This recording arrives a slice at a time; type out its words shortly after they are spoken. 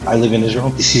I live in Israel.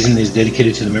 The season is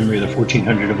dedicated to the memory of the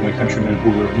 1,400 of my countrymen who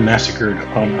were massacred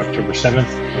on October 7th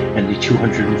and the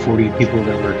 240 people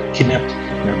that were kidnapped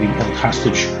and are being held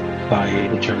hostage by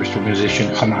the terrorist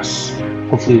organization Hamas.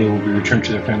 Hopefully they will be returned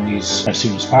to their families as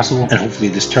soon as possible, and hopefully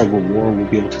this terrible war will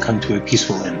be able to come to a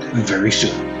peaceful end very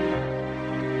soon.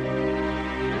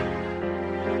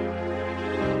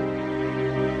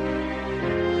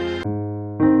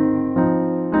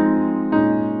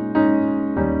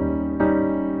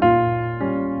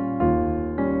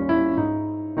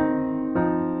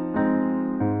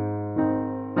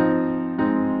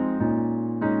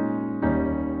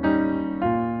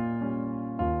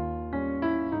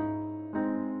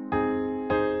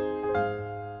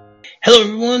 Hello,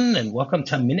 everyone, and welcome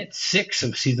to Minute 6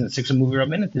 of Season 6 of MovieRob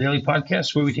Minute, the daily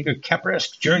podcast where we take a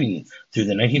Capra-esque journey through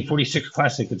the 1946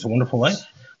 classic It's a Wonderful Life,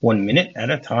 1 minute at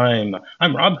a time.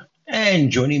 I'm Rob, and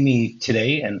joining me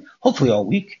today, and hopefully all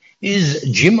week, is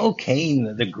Jim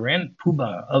O'Kane, the grand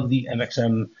poobah of the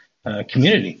MXM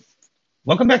community.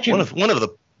 Welcome back, Jim. One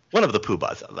of the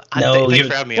poobahs. No, Thanks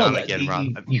for having me on again, Rob.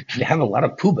 You can have a lot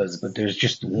of poobahs, but there's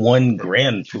just one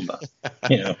grand poobah,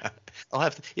 you know. I'll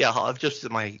have just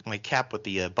my cap with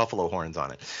the buffalo horns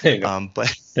on it. There you go.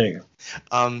 There you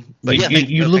go. But yeah,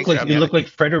 you look like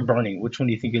Fred or Barney. Which one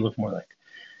do you think you look more like?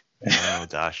 Oh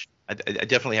gosh, I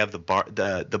definitely have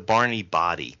the Barney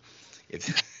body.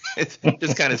 It's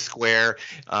just kind of square.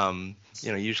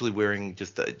 Usually wearing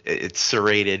it's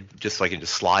serrated, just so I can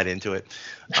just slide into it.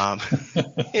 I'm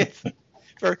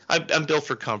built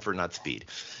for comfort, not speed.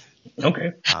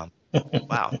 Okay.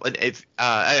 Wow.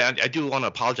 I do want to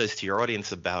apologize to your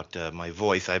audience about my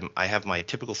voice. I have my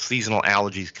typical seasonal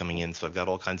allergies coming in, so I've got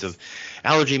all kinds of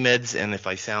allergy meds, and if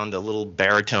I sound a little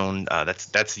baritone,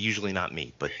 that's usually not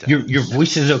me. But your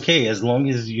voice is okay as long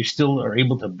as you still are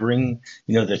able to bring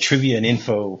the trivia and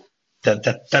info.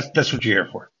 That's what you're here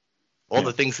for. All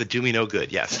the things that do me no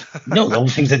good. Yes. No, the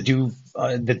only things that do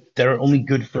that are only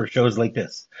good for shows like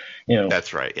this.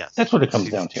 That's right. Yeah. That's what it comes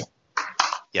down to.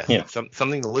 Yes, yeah.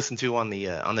 Something to listen to on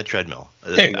the treadmill.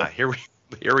 Here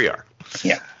we are.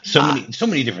 Yeah, so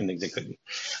many different things it could be.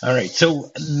 All right, so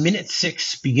minute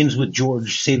 6 begins with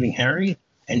George saving Harry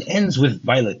and ends with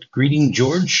Violet greeting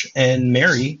George and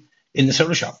Mary in the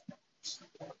soda shop.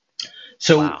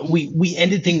 So wow. we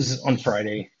ended things on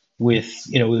Friday with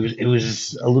it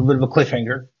was a little bit of a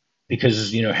cliffhanger.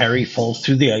 Because Harry falls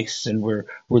through the ice, and we're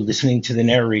listening to the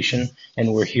narration,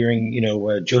 and we're hearing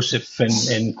Joseph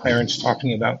and Clarence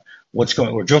talking about what's going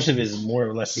on. Or Joseph is more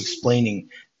or less explaining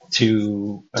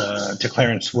to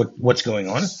Clarence what's going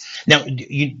on. Now, do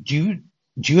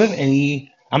you have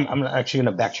any? I'm actually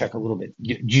going to backtrack a little bit.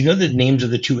 Do you know the names of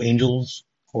the two angels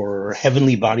or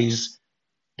heavenly bodies?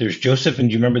 There's Joseph, and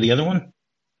do you remember the other one?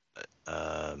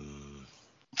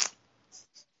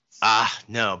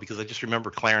 No, because I just remember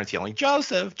Clarence yelling,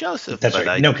 Joseph, Joseph. That's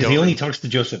right. No, because he only talks to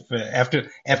Joseph. After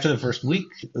the first week,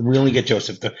 we only get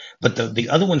Joseph. But the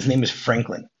other one's name is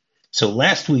Franklin. So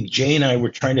last week, Jay and I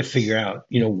were trying to figure out,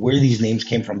 where these names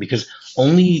came from, because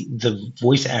only the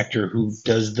voice actor who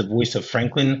does the voice of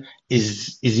Franklin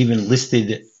is even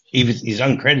listed. He's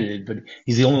uncredited, but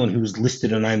he's the only one who's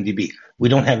listed on IMDb. We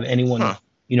don't have anyone,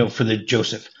 for the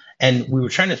Joseph. And we were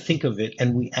trying to think of it,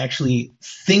 and we actually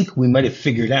think we might have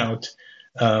figured out,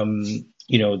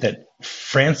 that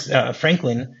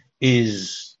Franklin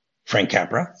is Frank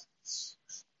Capra,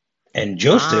 and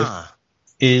Joseph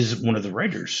is one of the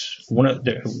writers.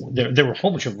 There were a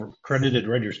whole bunch of credited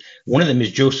writers. One of them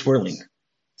is Joe Swirling.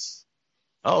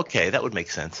 Oh, okay, that would make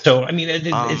sense. So, I mean,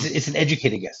 it's an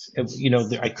educated guess.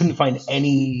 I couldn't find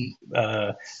any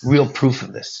real proof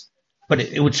of this. But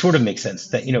it would sort of make sense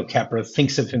that, Capra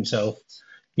thinks of himself,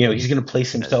 he's going to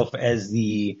place himself as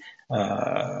the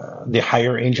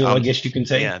higher angel, I guess you can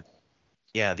say.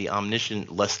 Yeah, the omniscient,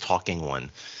 less talking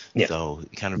one. Yeah. So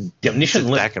kind of the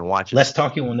omniscient, back and watch less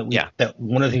talking one that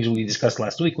one of the things we discussed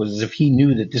last week was if he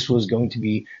knew that this was going to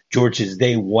be George's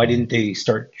day, why didn't they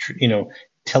start,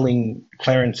 telling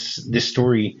Clarence this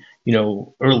story,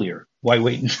 earlier? Why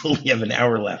wait until we have an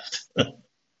hour left?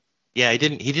 Yeah, he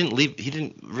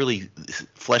didn't really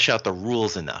flesh out the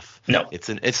rules enough. No, it's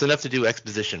enough to do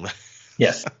exposition.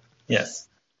 yes,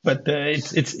 but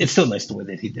it's still nice the way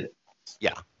that he did it.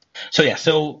 Yeah.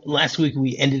 So last week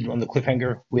we ended on the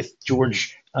cliffhanger with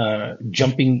George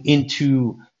jumping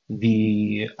into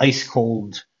the ice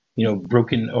cold,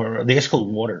 broken, or the ice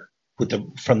cold water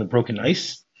from the broken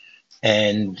ice,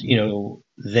 and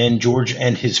then George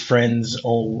and his friends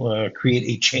all create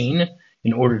a chain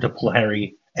in order to pull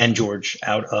Harry and George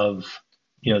out of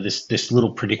this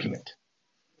little predicament.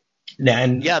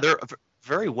 And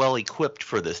very well equipped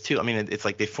for this too. I mean, it's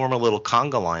like they form a little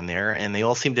conga line there, and they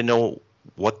all seem to know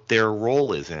what their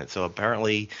role is in it. So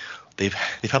apparently, they've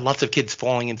had lots of kids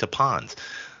falling into ponds.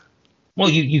 Well,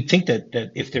 you think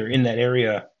that if they're in that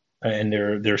area and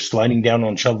they're sliding down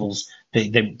on shovels,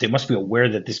 they must be aware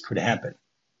that this could happen.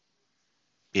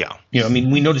 Yeah. I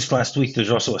mean, we noticed last week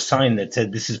there's also a sign that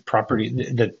said this is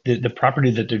property, that the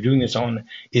property that they're doing this on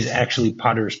is actually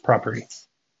Potter's property.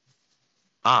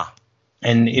 Ah.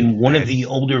 And in one of the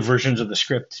older versions of the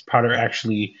script, Potter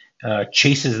actually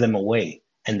chases them away,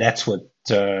 and that's what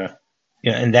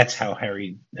and that's how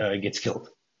Harry gets killed.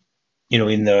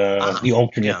 In the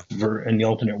alternate in the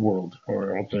alternate world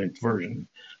or alternate version,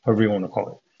 however you want to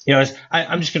call it.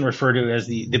 I'm just going to refer to it as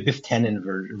the Biff Tannen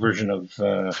version of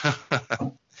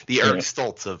the Eric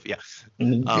Stoltz of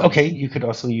okay, you could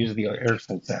also use the Eric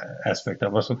Stoltz aspect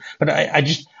of also, but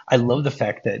I love the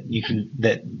fact that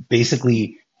that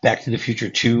basically Back to the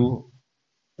Future 2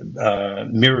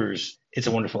 mirrors It's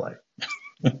a Wonderful Life.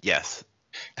 Yes.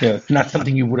 It's not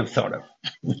something you would have thought of.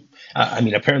 I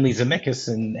mean, apparently Zemeckis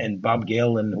and Bob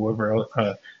Gale and whoever else,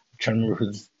 I'm trying to remember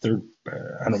who the third,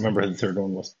 I don't remember who the third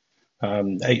one was.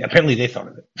 Apparently they thought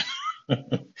of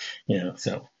it.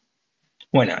 So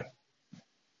why not?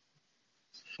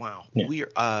 Wow. Yeah.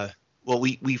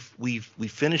 We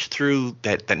finished through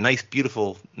that nice,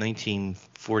 beautiful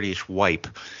 1940-ish wipe.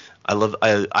 I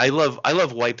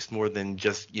love wipes more than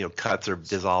just cuts or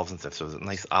dissolves and stuff. So it's a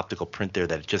nice optical print there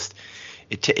that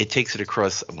it takes it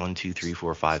across 1, 2, 3,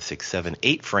 4, 5, 6, 7,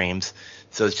 8 frames.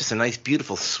 So it's just a nice,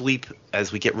 beautiful sweep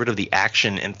as we get rid of the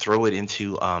action and throw it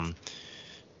into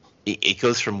it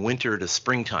goes from winter to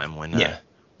springtime when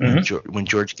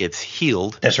George gets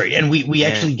healed. That's right, and we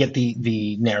actually get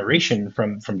the narration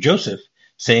from Joseph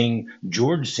saying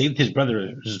George saved his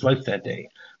brother's life that day,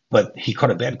 but he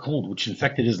caught a bad cold which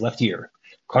infected his left ear,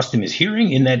 cost him his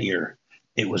hearing in that ear.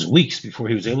 It was weeks before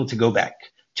he was able to go back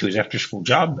to his after-school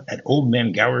job at Old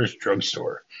Man Gower's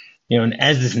drugstore. And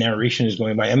as this narration is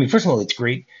going by, I mean, first of all, it's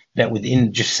great that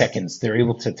within just seconds they're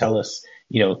able to tell us,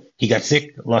 he got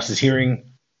sick, lost his hearing,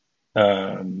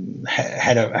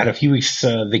 had a few weeks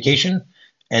vacation,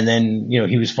 and then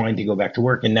he was fine to go back to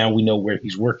work, and now we know where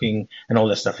he's working and all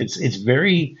that stuff. It's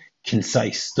very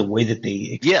concise the way that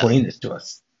they explain this to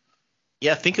us.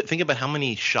 Yeah, think about how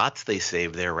many shots they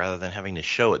saved there rather than having to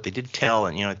show it. They did tell,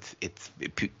 and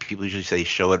people usually say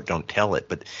show it, don't tell it,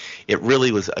 but it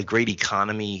really was a great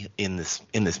economy in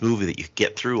this movie that you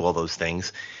get through all those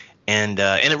things. And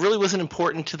it really wasn't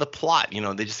important to the plot.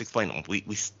 They just explained,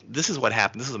 this is what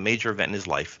happened. This is a major event in his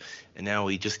life. And now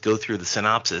we just go through the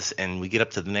synopsis and we get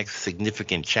up to the next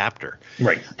significant chapter.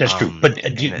 Right. That's true.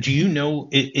 But do you know,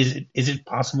 is it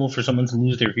possible for someone to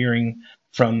lose their hearing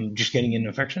from just getting an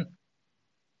infection?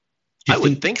 I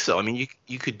would think so. I mean,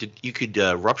 you could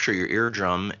rupture your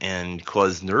eardrum and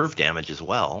cause nerve damage as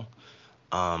well.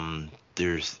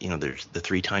 There's the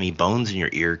 3 tiny bones in your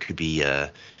ear could be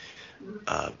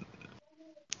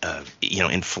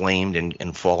inflamed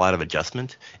and fall out of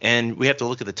adjustment. And we have to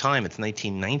look at the time. It's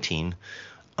 1919.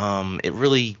 It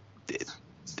really,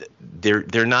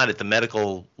 they're not at the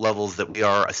medical levels that we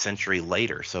are a century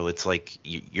later. So it's like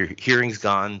your hearing's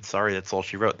gone. Sorry, that's all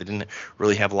she wrote. They didn't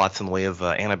really have lots in the way of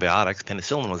antibiotics.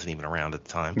 Penicillin wasn't even around at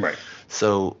the time. Right.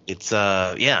 So it's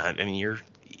I mean,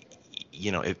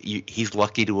 he's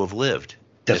lucky to have lived.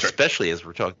 That's especially right. As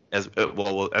we're talking, as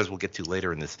we'll get to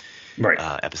later in this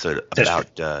episode That's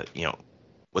about right.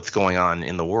 What's going on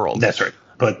in the world. That's right.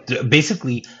 But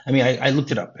basically, I mean, I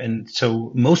looked it up, and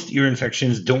so most ear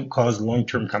infections don't cause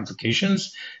long-term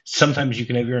complications. Sometimes you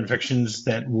can have ear infections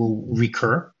that will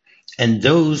recur, and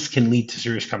those can lead to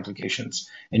serious complications.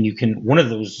 And one of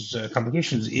those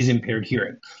complications is impaired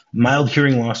hearing. Mild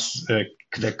hearing loss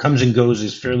that comes and goes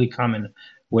is fairly common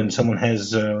when someone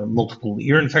has multiple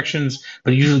ear infections,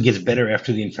 but it usually gets better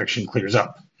after the infection clears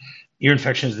up. Ear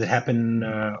infections that happen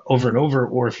over and over,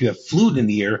 or if you have fluid in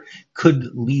the ear, could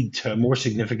lead to more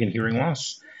significant hearing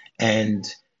loss. And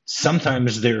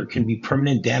sometimes there can be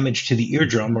permanent damage to the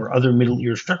eardrum or other middle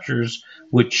ear structures,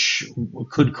 which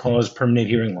could cause permanent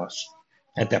hearing loss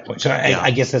at that point. So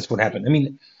I guess that's what happened. I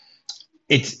mean,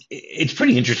 it's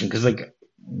pretty interesting because, like,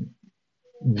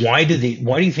 why do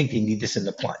you think they need this in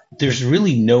the plot? There's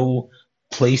really no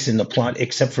place in the plot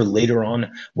except for later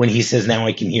on when he says, "Now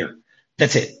I can hear."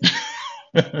 That's it.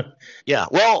 Yeah.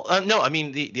 Well, no. I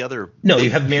mean, the other. No,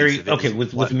 you have Mary. Okay,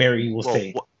 with Mary, we'll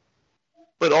say.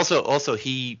 But also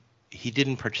he he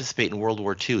didn't participate in World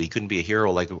War II. He couldn't be a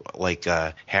hero like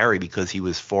Harry because he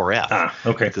was 4F,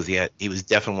 Okay. because he was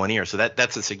deaf in one ear. So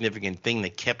that's a significant thing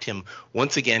that kept him.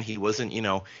 Once again, he wasn't he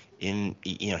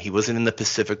wasn't in the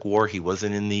Pacific War. He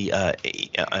wasn't in the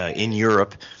in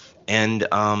Europe, and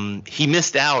he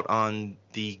missed out on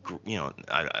the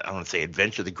I don't want to say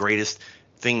adventure, the greatest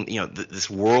thing, this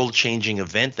world changing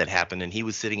event that happened, and he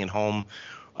was sitting at home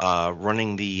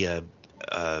running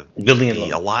Building and the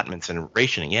loan. allotments and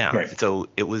rationing. Yeah. Right. So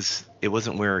it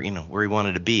wasn't where where he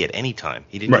wanted to be at any time.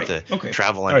 He didn't Right. get to Okay.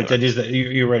 travel All right. anywhere. That is that.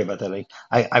 You're right about that.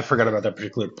 I forgot about that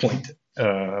particular point.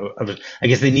 Of it. I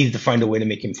guess they needed to find a way to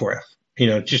make him 4F.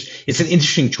 It's an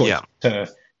interesting choice Yeah.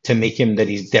 to make him that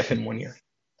he's deaf in one ear.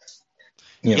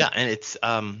 Yeah, and it's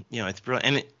it's brilliant,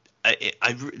 and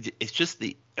it's just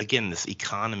this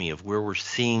economy of where we're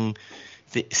seeing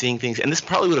things, and this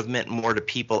probably would have meant more to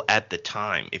people at the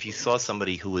time. If you saw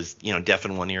somebody who was deaf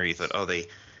in one ear, you thought, oh, they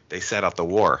set out the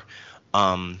war,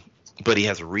 but he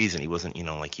has a reason. He wasn't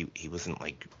he wasn't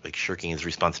like shirking his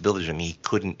responsibilities. I mean,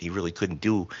 he really couldn't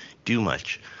do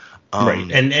much.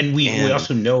 Right, and we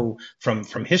also know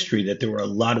from history that there were a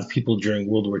lot of people during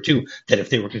World War II that if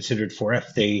they were considered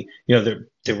 4F,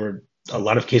 there were a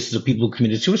lot of cases of people who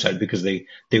committed suicide because they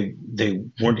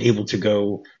weren't able to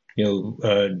go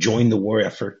join the war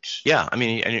effort. Yeah, I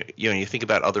mean, and you think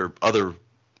about other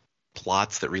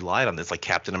plots that relied on this, like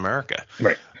Captain America.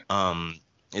 Right. And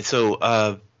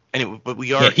so anyway, but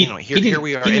we are here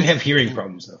we are. He didn't have hearing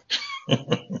problems though.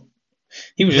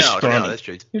 He was just scrawny. No, that's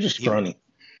true. He was just scrawny.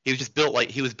 He was just built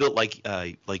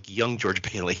like young George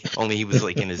Bailey, only he was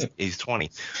like in his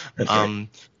 20s. Right.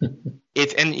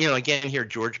 It's again here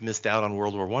George missed out on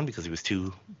World War I because he was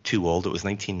too old. It was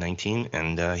 1919,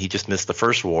 and he just missed the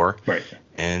first war. Right.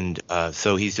 And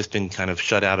so he's just been kind of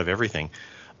shut out of everything.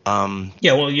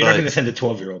 Yeah, well, you're not going to send a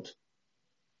 12-year-old.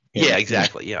 Yeah,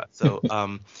 exactly. Yeah. So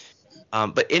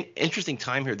but interesting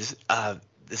time here. This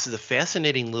is a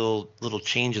fascinating little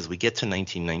change as we get to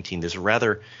 1919. There's a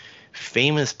rather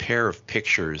famous pair of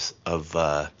pictures of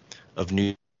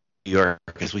New York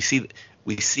as we see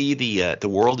the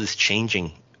world is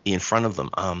changing in front of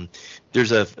them.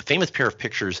 There's a famous pair of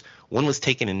pictures. One was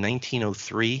taken in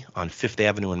 1903 on Fifth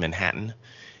Avenue in Manhattan,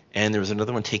 and there was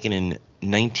another one taken in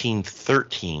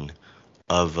 1913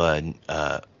 of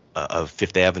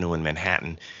Fifth Avenue in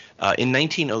Manhattan. In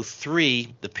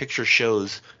 1903, the picture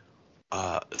shows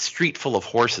a street full of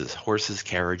horses,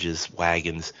 carriages,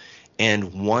 wagons,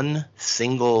 and one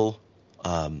single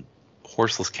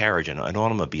horseless carriage, an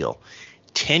automobile.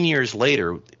 10 years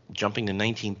later, jumping to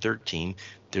 1913,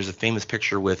 there's a famous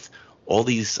picture with all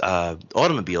these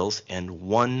automobiles and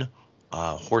one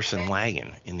horse and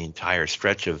wagon in the entire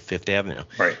stretch of Fifth Avenue.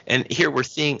 Right. And here we're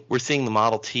seeing the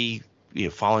Model T,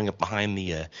 following up behind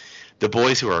the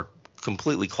boys who are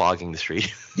completely clogging the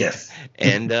street. Yes.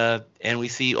 and we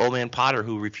see Old Man Potter,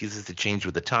 who refuses to change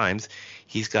with the times.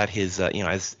 He's got his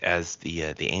as the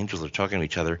angels are talking to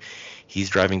each other, he's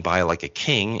driving by like a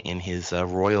king in his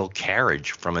royal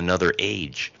carriage from another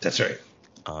age. That's right.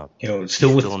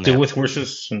 Still with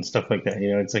horses and stuff like that.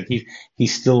 It's like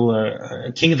he's still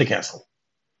a king of the castle.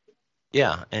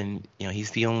 Yeah, and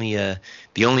he's the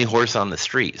only horse on the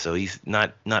street, so he's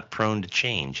not prone to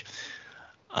change.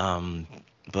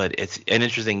 But it's an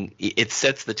interesting. It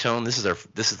sets the tone. This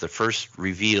is the first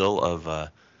reveal of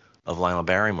Lionel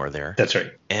Barrymore there. That's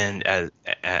right. And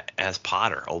as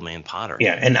Potter, Old Man Potter.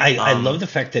 Yeah, and I love the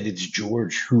fact that it's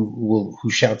George who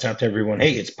shouts out to everyone,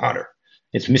 "Hey, it's Potter.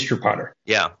 It's Mr. Potter."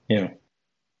 Yeah.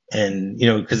 And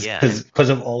because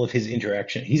of all of his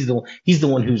interaction, he's the one he's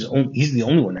the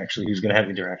only one actually who's going to have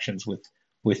interactions with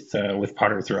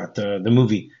Potter throughout the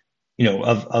movie.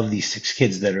 Of these 6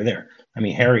 kids that are there. I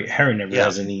mean, Harry never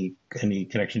has any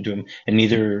connection to him, and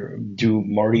neither do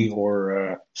Marty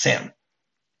or Sam.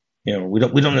 We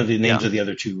don't know the names of the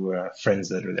other 2 friends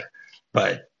that are there,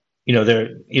 but they're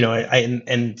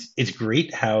and it's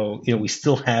great how we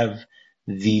still have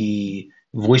the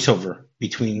voiceover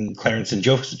between Clarence and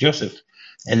Joseph,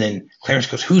 and then Clarence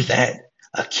goes, "Who's that?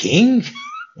 A king?"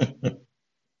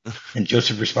 And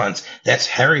Joseph responds, "That's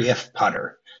Harry F.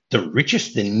 Potter, the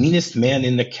richest and meanest man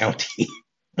in the county."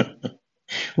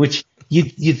 Which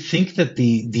you'd think that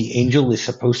the angel is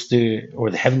supposed to,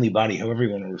 or the heavenly body, however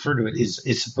you want to refer to it,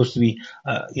 is supposed to be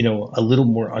a little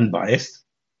more unbiased.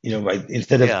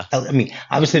 Instead of I mean,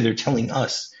 obviously they're telling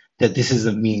us that this is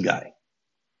a mean guy.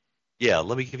 Yeah,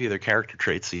 let me give you their character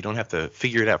traits so you don't have to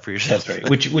figure it out for yourself. That's right.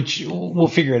 Which we'll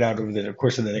figure it out over the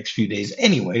course of the next few days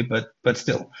anyway. But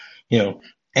still,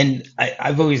 And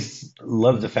I've always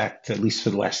loved the fact, at least for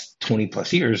the last 20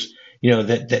 plus years,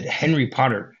 that Henry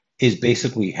Potter is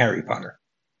basically Harry Potter.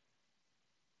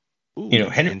 Ooh,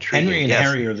 intriguing. Henry and Yes.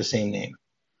 Harry are the same name.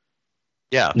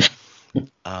 Yeah.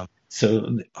 Um,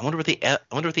 So I wonder what the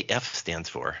F stands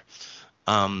for.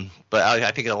 But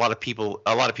I think a lot of people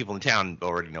in town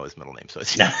already know his middle name, so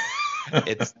it's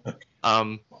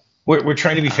we're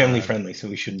trying to be family friendly, so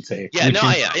we shouldn't say. Yeah, no,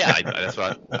 that's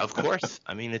what. Of course,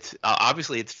 I mean it's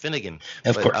obviously it's Finnegan.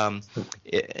 Of but, course,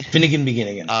 Finnegan begin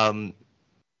again.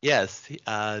 Yes,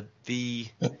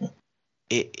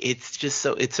 it's just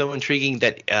so intriguing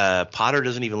that Potter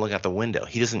doesn't even look out the window.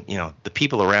 He doesn't, the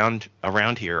people around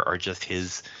here are just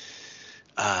his.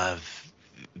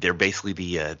 They're basically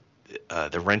the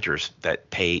renters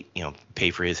that pay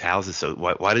for his houses. So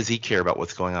why does he care about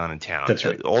what's going on in town? That's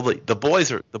right. All the boys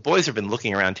have been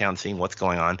looking around town, seeing what's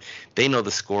going on. They know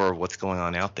the score of what's going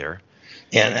on out there.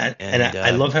 Yeah, and I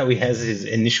love how he has his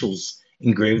initials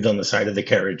engraved on the side of the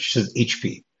carriage. It says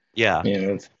HP. Yeah.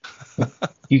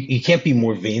 You can't be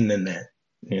more vain than that.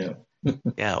 Yeah,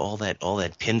 all that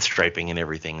pinstriping and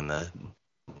everything, and the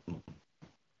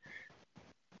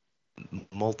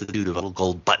multitude of little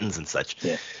gold buttons and such.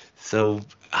 Yeah. So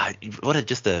you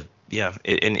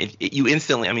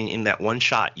instantly, I mean, in that one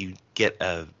shot, you get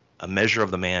a measure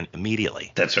of the man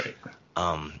immediately. That's right.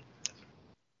 Wow,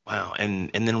 and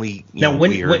then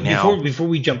before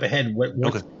we jump ahead,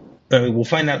 okay. We'll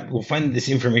find this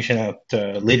information out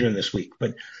later in this week.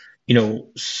 But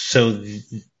obviously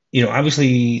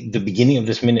the beginning of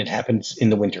this minute happens in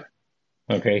the winter.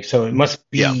 Okay, so it must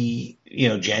be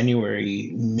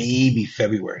January, maybe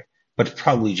February, but it's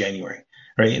probably January,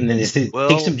 right? And then it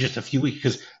takes them just a few weeks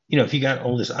because if you got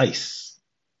all this ice.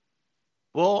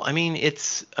 Well,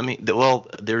 there's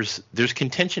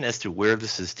contention as to where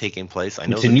this is taking place. I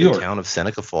know it's in New York. Town of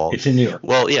Seneca Falls. It's in New York.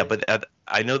 Well, yeah, but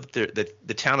I know that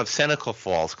the town of Seneca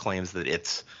Falls claims that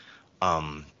it's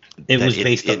was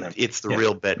based on them. It's the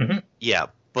real bed. Mm-hmm. Yeah,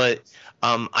 but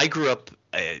I grew up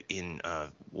in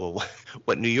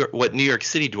what New York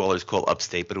City dwellers call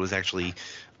upstate, but it was actually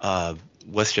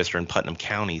Westchester and Putnam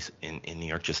counties in New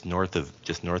York, just north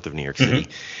of New York City,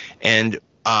 and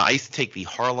I used to take the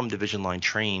Harlem Division Line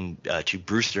train to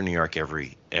Brewster, New York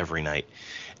every night,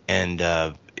 and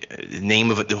the name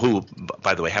of it, who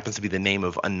by the way happens to be the name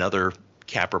of another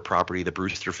Capper property, the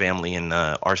Brewster family in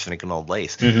Arsenic and Old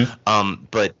Lace.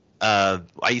 But I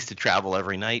used to travel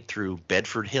every night through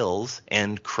Bedford Hills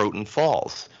and Croton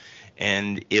Falls,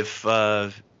 and if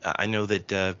I know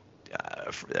that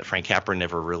Frank Capra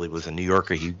never really was a New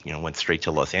Yorker, he went straight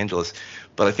to Los Angeles,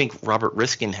 but I think Robert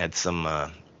Riskin had some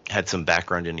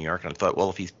background in New York, and I thought, well,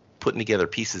 if he's putting together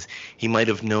pieces, he might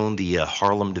have known the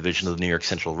Harlem division of the New York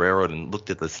Central Railroad and looked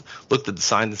at the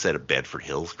sign that said Bedford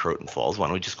Hills, Croton Falls. Why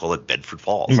don't we just call it Bedford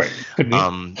Falls? Right.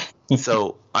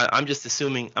 So I'm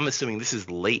assuming this is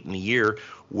late in the year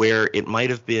where it might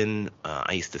have been.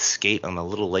 I used to skate on a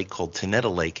little lake called Tenetta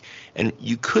Lake, and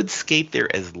you could skate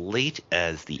there as late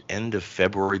as the end of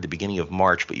February, the beginning of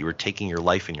March, but you were taking your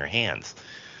life in your hands.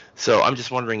 So I'm just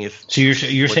wondering if. So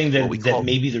you're saying that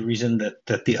maybe the reason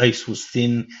that the ice was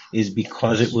thin is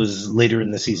because it was later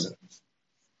in the season.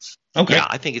 Okay. Yeah,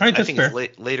 I think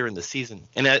it's later in the season,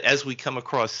 and as we come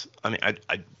across, I mean, I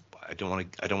don't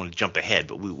want to jump ahead,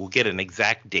 but we will get an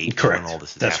exact date. Correct. When all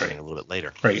this is That's happening right. A little bit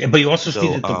later. Right, but you also see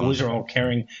that the boys are all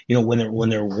carrying, when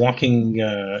they're walking,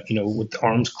 with the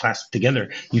arms clasped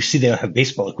together, you see they have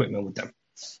baseball equipment with them.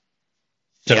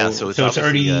 So it's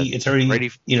already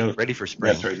ready for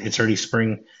spring. That's right. It's already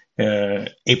spring,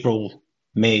 April,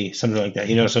 May, something like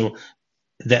that. So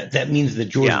that means that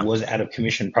George was out of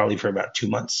commission probably for about 2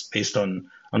 months, based on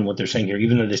what they're saying here.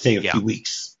 Even though they say a few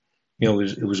weeks, it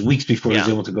was weeks before he was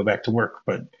able to go back to work.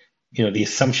 But the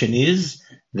assumption is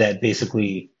that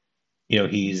basically,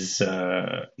 he's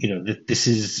that this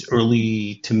is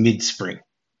early to mid spring.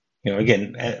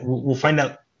 Again, we'll find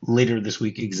out later this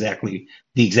week exactly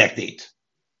the exact date.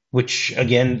 Which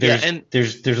again, there's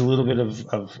a little bit of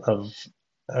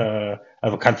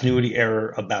a continuity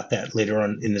error about that later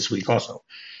on in this week, also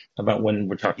about when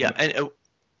we're talking. Yeah, and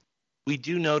we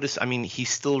do notice. I mean, he's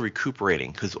still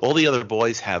recuperating because all the other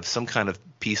boys have some kind of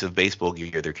piece of baseball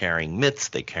gear. They're carrying mitts.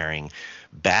 They're carrying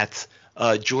bats.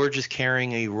 George is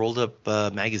carrying a rolled up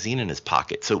magazine in his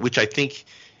pocket, which I think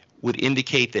would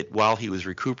indicate that while he was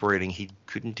recuperating, he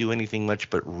couldn't do anything much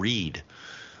but read.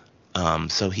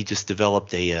 So he just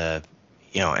developed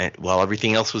while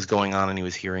everything else was going on and he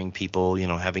was hearing people,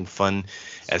 having fun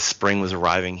as spring was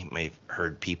arriving, he may have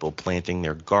heard people planting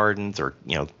their gardens or,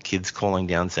 kids calling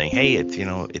down saying, hey,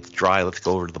 it's dry. Let's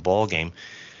go over to the ball game.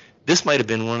 This might have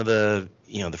been one of the,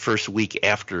 the first week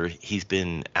after he's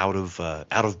been out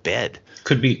of bed.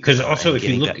 Could be, because also if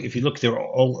you look, they're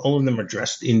all of them are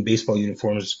dressed in baseball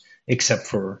uniforms except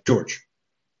for George.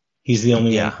 He's the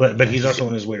only one, Yeah, but yeah, he's also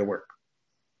on his way to work.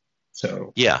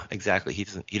 So yeah, exactly. He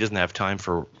doesn't have time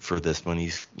for this when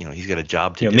he's got a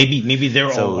job to you know, do. maybe they're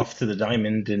all So off to the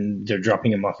diamond and they're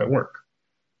dropping him off at work.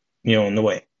 On the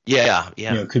way. yeah,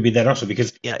 yeah, It could be that also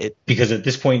yeah. because at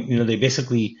this point, they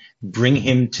basically bring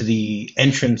him to the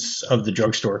entrance of the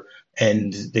drugstore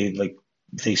and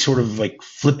they sort of like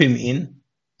flip him in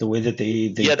the way that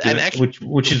they Yeah, do and it, actually,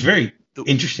 which is very the,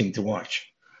 interesting to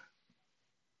watch.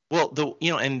 well,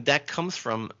 and that comes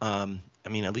from, I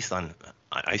mean, at least on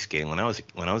ice skating when I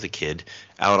was a kid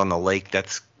out on the lake.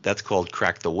 That's called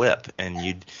crack the whip,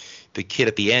 and the kid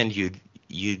at the end,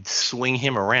 you'd swing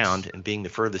him around, and being the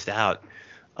furthest out,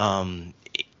 um,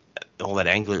 all that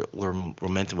angular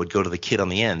momentum would go to the kid on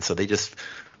the end. So they just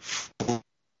flip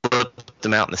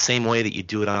them out in the same way that you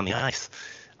do it on the ice.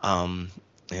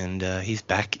 And he's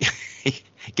back.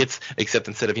 He gets, except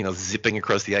instead of zipping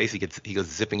across the ice, he goes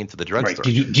zipping into the Right? drugstore.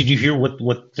 Did you hear what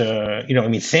I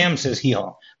mean, Sam says hee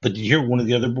haw, but did you hear one of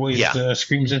the other boys Yeah.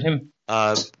 screams at him?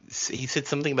 He said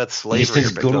something about He slavery.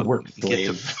 says, "Go to work,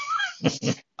 slave."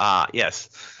 Yes.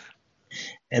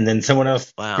 And then someone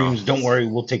else Wow. screams, "Don't worry,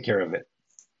 we'll take care of it."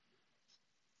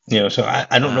 So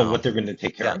I don't know Wow. what they're going to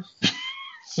take care of.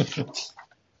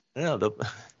 No,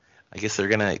 I guess they're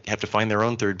gonna have to find their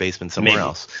own third baseman somewhere Maybe.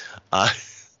 else.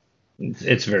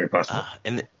 It's very possible.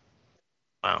 And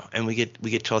wow, and we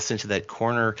get tossed into that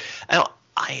corner.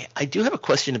 I do have a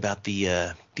question about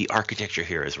the architecture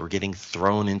here as we're getting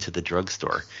thrown into the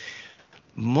drugstore.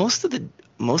 Most of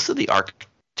the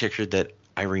architecture that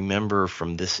I remember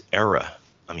from this era,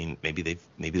 I mean, maybe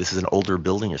this is an older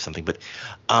building or something, but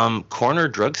corner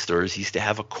drugstores used to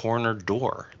have a corner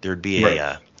door. There'd be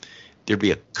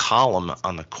a column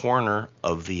on the corner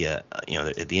of the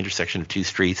at the intersection of two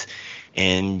streets,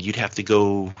 and you'd have to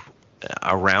go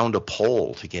around a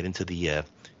pole to get into the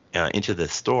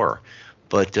store.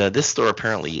 But this store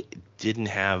apparently didn't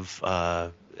have,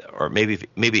 or maybe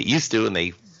it used to, and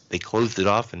they closed it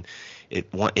off, and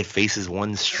it faces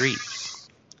one street.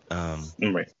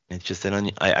 Right. It's just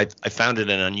I found it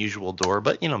an unusual door,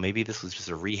 but maybe this was just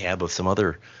a rehab of some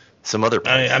other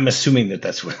place. I'm assuming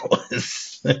that's what it was.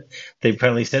 They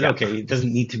probably said, okay, it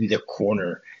doesn't need to be the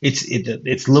corner.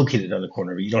 It's located on the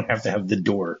corner, but you don't have to have the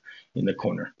door in the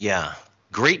corner. Yeah,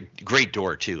 great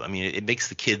door too. I mean, it makes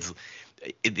the kids.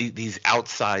 These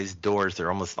outsized doors, they're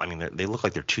almost, I mean, they look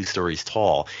like they're 2 stories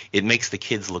tall. It makes the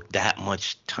kids look that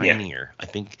much tinier. Yeah.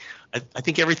 I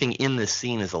think everything in this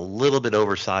scene is a little bit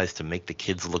oversized to make the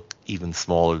kids look even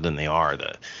smaller than they are.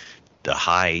 The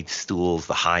high stools,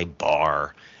 the high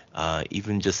bar,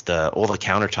 even just all the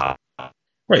countertop.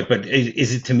 Right, but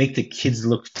is it to make the kids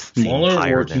look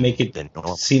smaller, or to make it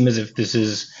seem as if this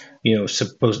is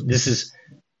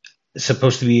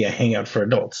supposed to be a hangout for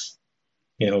adults?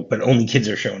 But only kids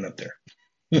are showing up there.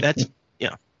 That's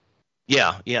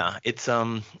yeah. It's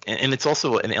and it's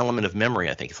also an element of memory.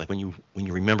 I think it's like when you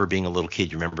remember being a little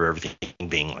kid, you remember everything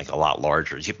being like a lot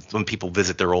larger. When people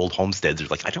visit their old homesteads, they're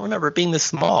like, I don't remember it being this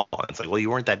small. And it's like, well, you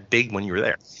weren't that big when you were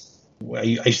there. I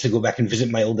used to go back and visit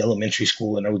my old elementary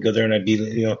school, and I would go there, and I'd be,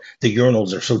 the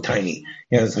urinals are so tiny.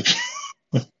 It's like,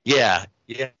 yeah.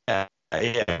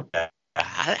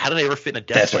 How do they ever fit in a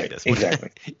desk like this? Exactly.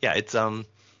 Yeah, it's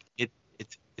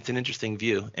an interesting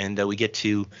view, and we get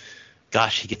to,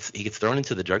 gosh, he gets thrown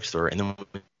into the drugstore, and then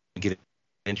we get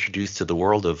introduced to the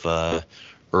world of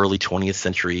early 20th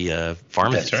century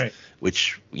pharmacies. That's right.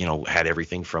 Which had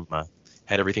everything from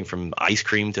ice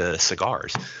cream to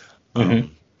cigars. Mm-hmm.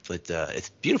 But it's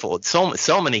beautiful. It's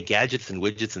so many gadgets and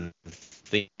widgets and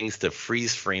things to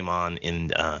freeze frame on in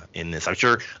this. I'm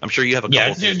sure you have a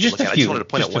couple things to look at. I just wanted to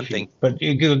point out one thing. But go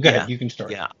ahead, you can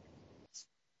start. Yeah.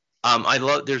 I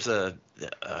love. There's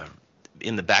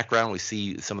in the background we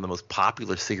see some of the most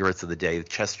popular cigarettes of the day,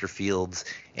 Chesterfields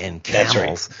and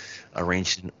Camels,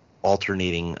 arranged in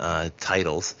alternating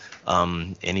titles.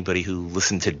 Anybody who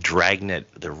listened to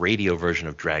Dragnet, the radio version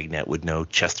of Dragnet, would know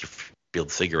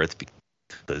Chesterfield cigarettes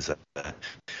because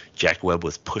Jack Webb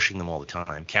was pushing them all the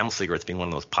time. Camel cigarettes being one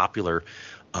of the most popular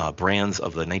brands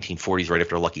of the 1940s, right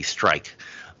after Lucky Strike,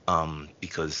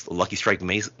 because Lucky Strike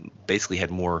basically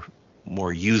had more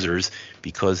users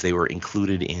because they were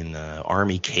included in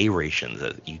Army K rations.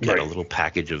 You get a little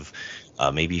package of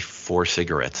maybe 4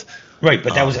 cigarettes. Right,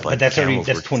 but that's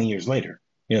 20 years later.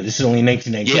 This is only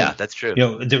 1919. Yeah, that's true.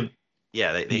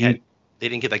 They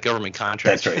didn't get that government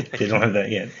contract. That's right. They don't have that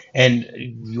yet. And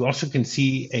you also can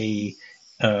see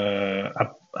a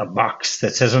box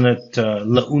that says on it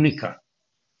La Única.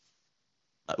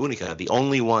 Única, the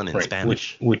only one in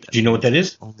Spanish. Which do you know what that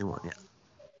is? Only one, yeah.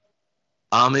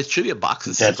 It should be a box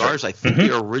of cigars. Right. I think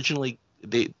they originally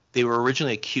they were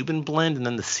originally a Cuban blend, and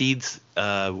then the seeds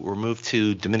were moved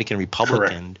to Dominican Republic,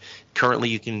 Correct. and currently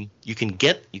you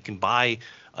can buy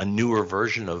a newer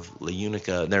version of La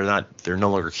Unica. They're no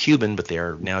longer Cuban, but they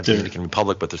are now Dominican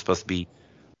Republic, but they're supposed to be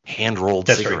hand rolled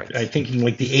cigarettes. Right. I think in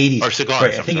like the 80s. Or cigars.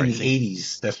 Right. I think in the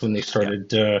 80s, that's when they started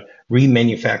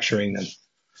remanufacturing them.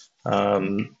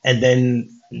 And then,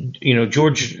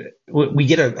 George, we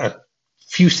get a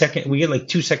few seconds, we get like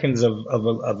 2 seconds of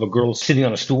a girl sitting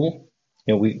on a stool.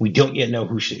 We don't yet know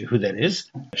who that is.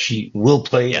 She will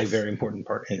play a very important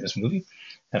part in this movie.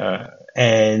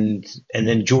 And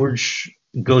then George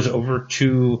goes over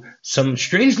to some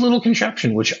strange little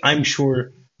contraption, which I'm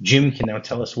sure Jim can now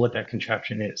tell us what that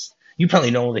contraption is. You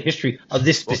probably know all the history of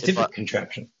this specific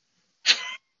contraption.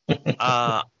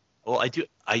 Well,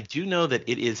 I do know that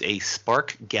it is a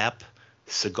Spark Gap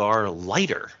cigar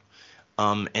lighter,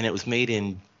 and it was made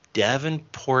in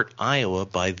Davenport, Iowa,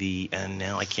 and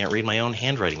now I can't read my own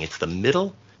handwriting. It's the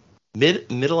Midland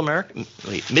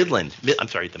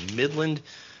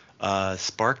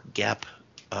Spark Gap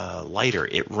lighter.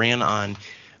 It ran on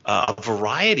a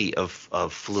variety of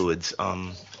fluids.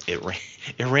 It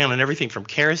ran on everything from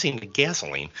kerosene to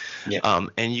gasoline. Yeah.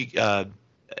 And you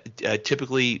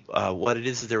typically what it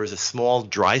is there was a small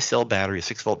dry cell battery, a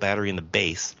 6-volt battery in the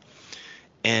base,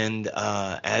 and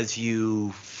as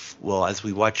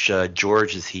we watch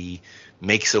George as he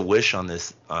makes a wish on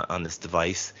this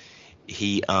device,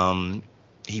 he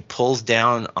pulls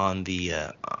down on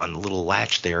the little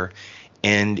latch there,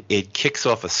 and it kicks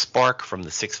off a spark from the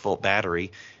 6-volt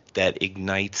battery that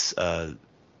ignites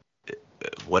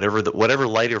whatever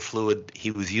lighter fluid he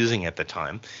was using at the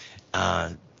time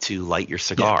to light your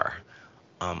cigar.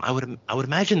 Yeah. I would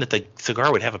imagine that the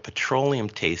cigar would have a petroleum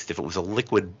taste if it was a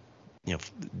liquid,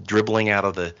 dribbling out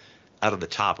of the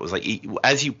top. It was like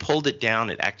as you pulled it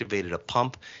down, it activated a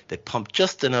pump that pumped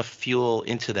just enough fuel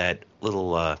into that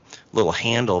little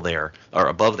handle there, or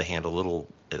above the handle,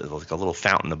 like a little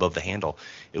fountain above the handle.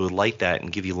 It would light that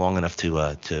and give you long enough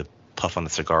to puff on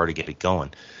the cigar to get it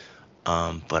going.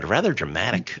 But rather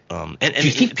dramatic. And do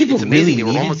you think people really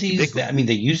needed these? I mean,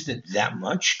 they used it that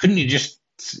much. Couldn't you just,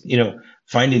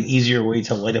 find an easier way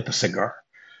to light up a cigar?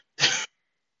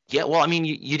 Yeah, well, I mean,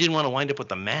 you didn't want to wind up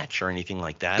with a match or anything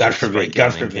like that. God forbid.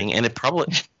 And it probably,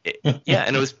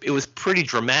 and it was pretty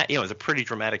dramatic. It was a pretty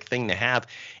dramatic thing to have.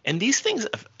 And these things,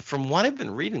 from what I've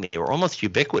been reading, they were almost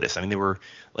ubiquitous. I mean, they were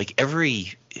like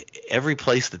every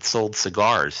place that sold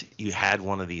cigars, you had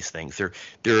one of these things. They're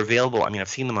available. I mean, I've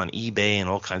seen them on eBay and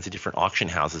all kinds of different auction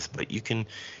houses, but you can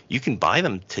buy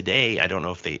them today. I don't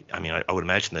know if I would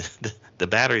imagine that the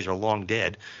batteries are long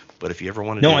dead. But if you ever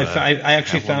wanted to, I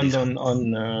actually found on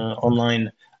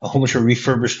online a whole bunch of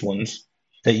refurbished ones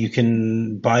that you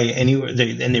can buy anywhere,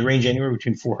 and they range anywhere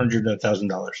between $400 and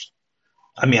 $1,000.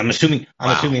 I mean, I'm assuming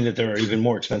that there are even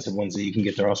more expensive ones that you can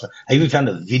get there also. I even found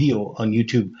a video on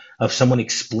YouTube of someone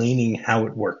explaining how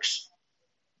it works.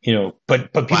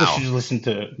 But people should listen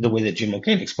to the way that Jim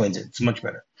O'Kane explains it. It's much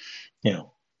better.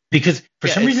 Because for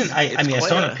some reason I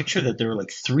saw in a picture that there were like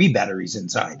 3 batteries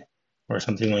inside, or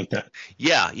something like that.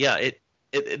 Yeah.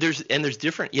 There's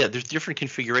different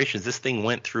configurations. This thing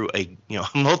went through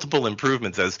multiple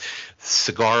improvements as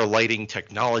cigar lighting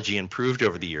technology improved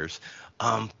over the years.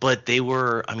 But they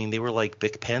were like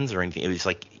Bic pens or anything. It was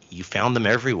like you found them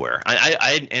everywhere.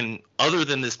 And other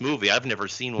than this movie, I've never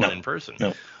seen one in person.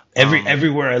 No.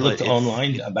 Everywhere I looked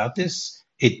online about this,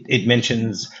 it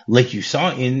mentions, like you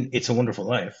saw in It's a Wonderful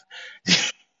Life.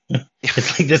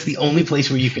 It's like that's the only place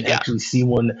where you can actually see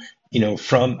one.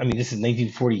 From, this is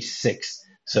 1946,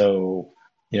 so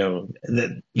and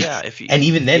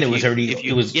even then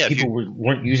people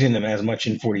weren't using them as much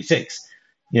in 46.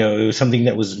 It was something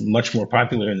that was much more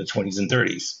popular in the 20s and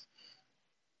 30s.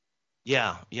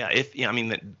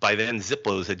 By then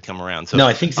Ziplos had come around. So no,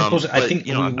 I think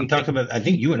Ziplos. We talked about. I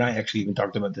think you and I actually even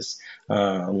talked about this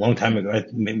a long time ago.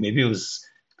 Maybe it was.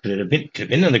 Could it have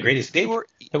been on the Greatest Day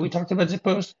that we talked about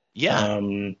Ziplos? Yeah.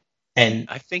 And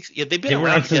I think they've been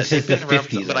around since the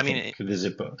 50s. But the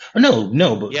Zippo.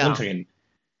 No. But one second,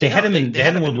 they had them in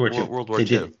World War II. World War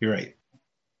II. You're right.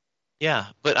 Yeah,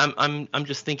 but I'm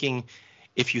just thinking,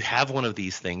 if you have one of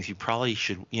these things, you probably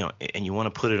should, and you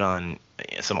want to put it on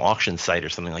some auction site or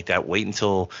something like that. Wait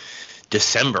until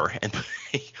December and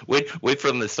wait for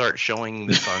them to start showing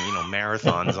this on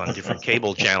marathons on different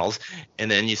cable channels,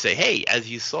 and then you say, hey, as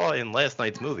you saw in last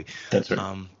night's movie. That's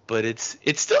right. But it's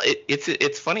still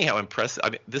it's funny how impressive.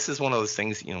 This is one of those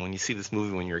things, when you see this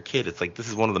movie when you're a kid, it's like this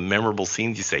is one of the memorable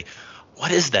scenes. You say,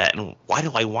 what is that, and why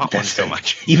do I want one so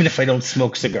much? Even if I don't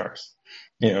smoke cigars,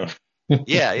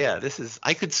 Yeah. This is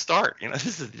I could start.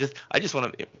 This is just I just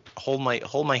want to hold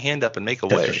my hand up and make a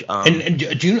That's wish. right. And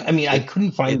do you? I mean, I It couldn't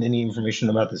it find any information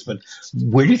about this, but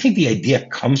where do you think the idea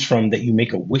comes from that you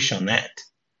make a wish on that?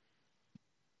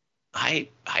 I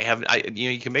have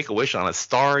you can make a wish on a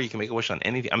star. You can make a wish on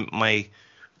anything. My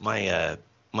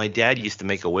my dad used to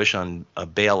make a wish on a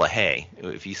bale of hay.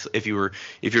 If you're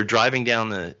driving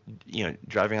down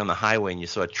driving on the highway and you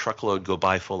saw a truckload go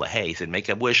by full of hay, he said make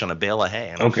a wish on a bale of hay.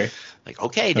 And I'm Okay. like,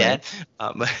 okay, All right. Dad.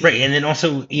 Um, Right, and then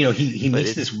also, he but makes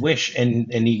it's this wish,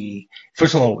 and he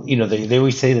first of all, they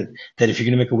always say that if you're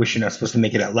going to make a wish, you're not supposed to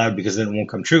make it out loud because then it won't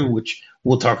come true, which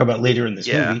we'll talk about later in this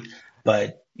yeah movie.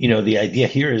 But the idea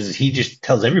here is he just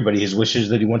tells everybody his wishes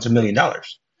that he wants $1 million.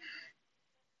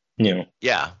 You know,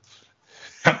 yeah.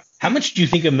 how much do you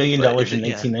think But $1 million it's in yeah.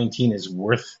 1919 is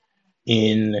worth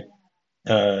in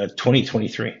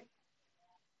 2023?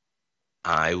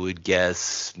 I would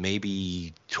guess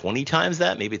maybe 20 times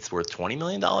that. Maybe it's worth $20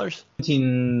 million.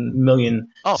 17 million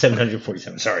Oh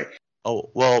 747. Sorry,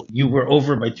 well you were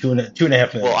over by two and a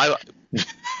half well million. I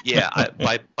yeah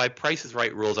by Price is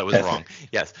Right rules I was That's wrong. right.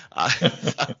 Yes.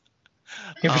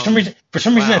 Yeah, Um, for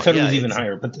some reason, I wow. thought it Yeah. was even It's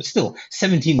higher, but still,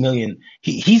 17 million.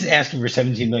 He's asking for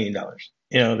 $17 million.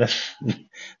 That's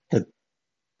that.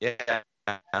 yeah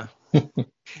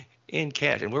in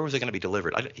cash. And where was it going to be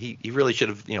delivered? He really should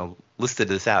have listed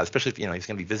this out, especially if he's going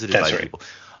to be visited That's by right. people.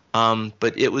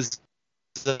 But it was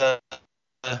uh,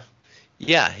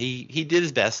 yeah he did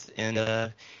his best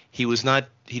and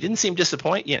he didn't seem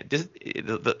disappointed.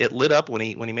 It lit up when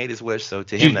he made his wish. So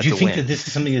to him Do that's you a think that win. this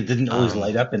is something that didn't always Um,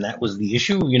 light up, and that was the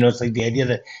issue? It's like the idea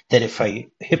that if I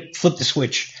flip the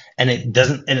switch and it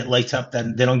doesn't and it lights up,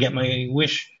 then I'll get my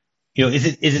wish. Is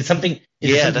it something? Is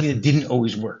it yeah, something that didn't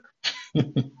always work?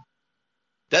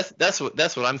 that's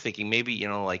what I'm thinking. Maybe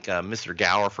like Mr.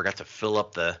 Gower forgot to fill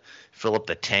up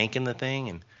the tank in the thing,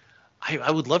 and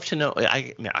I would love to know.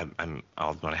 I'm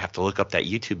gonna have to look up that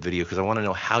YouTube video because I want to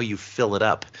know how you fill it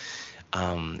up.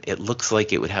 It looks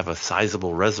like it would have a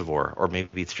sizable reservoir, or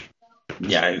maybe it's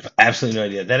Yeah, I have absolutely no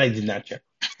idea. That I did not check.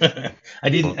 I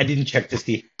didn't check to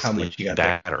see how mostly much you got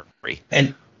there. battery.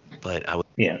 And But I would,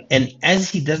 yeah, and as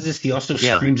he does this, he also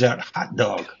yeah. screams out "hot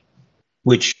dog,"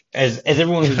 which, as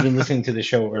everyone who's been listening to the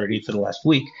show already for the last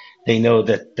week, they know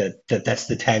that's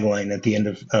the tagline at the end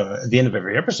of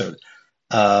every episode.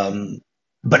 Um,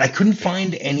 but I couldn't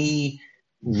find any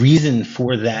reason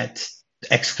for that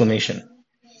exclamation.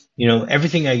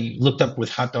 Everything I looked up with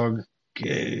hot dog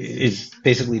is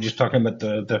basically just talking about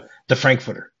the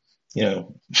Frankfurter. You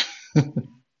know,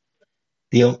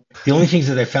 the only things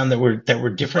that I found that were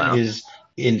different Wow. is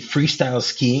in freestyle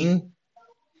skiing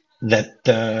that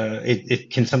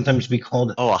it can sometimes be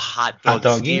called Oh, a hot hot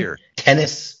dog dogging. skier.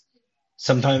 Tennis,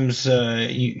 sometimes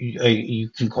you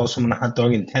can call someone a hot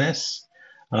dog in tennis.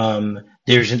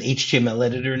 There's an HTML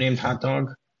editor named Hot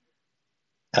Dog.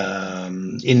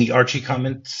 In the Archie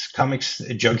comics,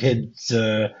 Jughead's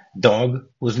dog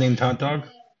was named Hot Dog.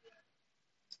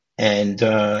 And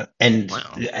uh, and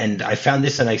Wow. and I found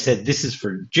this, and I said, "This is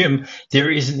for Jim." There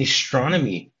is an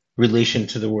astronomy relation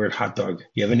to the word hot dog.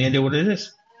 You have any idea what it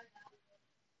is?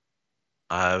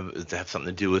 Does that have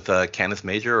something to do with Canis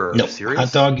Major or No. Hot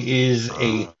Sirius? dog is a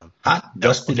Uh, hot, no.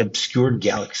 dusted, Okay. obscured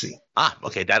galaxy.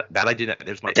 Okay. That I didn't. There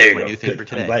There's you my go. new thing Good.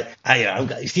 for I'm today.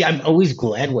 glad. See. I'm always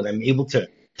glad when I'm able to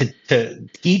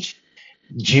teach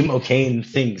Jim O'Kane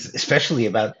things, especially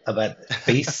about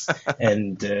space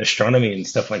and astronomy and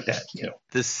stuff like that.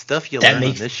 The stuff you That learn on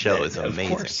makes this show that, is of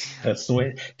amazing. course. That's the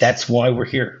way. That's why we're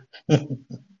here.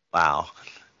 Wow.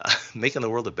 Making the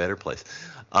world a better place.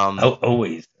 Um, Oh,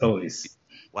 always, always.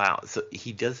 wow. So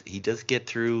he does get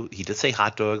through. He does say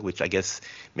hot dog, which I guess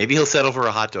maybe he'll settle for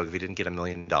a hot dog if he didn't get $1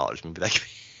 million. Maybe that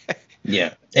could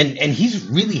Yeah, and he's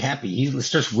really happy. He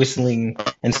starts whistling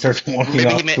and starts walking maybe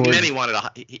off meant towards. he wanted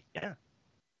a yeah.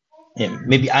 Yeah,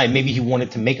 maybe he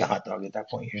wanted to make a hot dog at that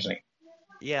point. You're saying.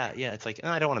 Yeah. It's like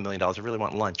I don't want $1 million. I really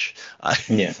want lunch.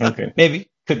 Yeah. So, Okay. Maybe.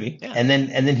 Could be. yeah. And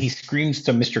then he screams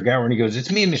to Mr. Gower and he goes,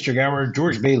 "It's me, Mr. Gower,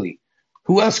 George Bailey.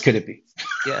 Who else could it be?"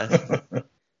 Yeah.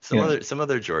 You know. Some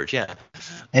other George. Yeah.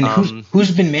 And who's Um.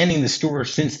 who's been manning the store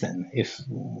since then? If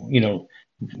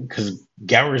because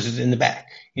Gower's is in the back.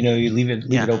 You leave it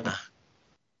Yeah. open.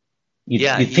 You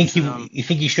Yeah. you think He's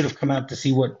he should have come out to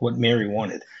see what Mary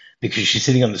wanted because she's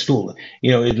sitting on the stool.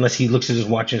 Unless he looks at his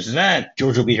watch and says,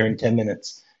 George will be here in 10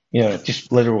 minutes.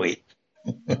 Just let her wait.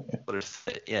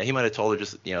 Yeah, he might have told her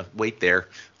just wait there.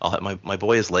 I'll have my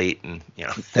boy is late, and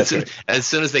That's right. as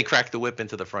soon as they crack the whip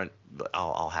into the front,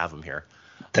 I'll have him here.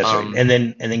 That's right. Um, And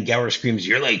then Gower screams,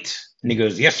 "You're late!" And he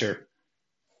goes, "Yes, sir."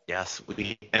 yes,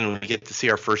 we get to see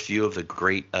our first view of the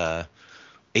great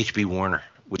H.B. Warner,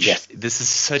 which Yes. this is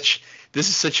such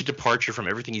a departure from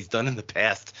everything he's done in the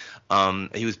past.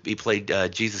 He played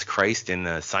Jesus Christ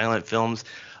in silent films,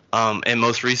 and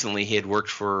most recently he had worked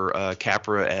for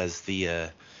Capra as uh,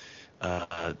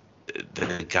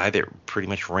 the guy that pretty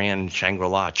much ran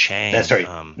Shangri-La, That's Chang, right.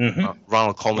 Hmm.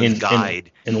 Ronald Coleman's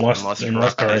guide in Lost In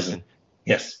Lost Horizon. Horizon.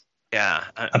 Yes. Yeah,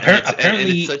 and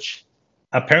it's such.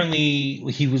 Apparently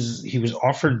he was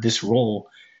offered this role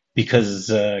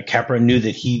because Capra knew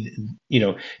that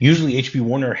usually H.B.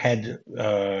 Warner had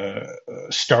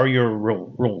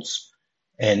starrier roles,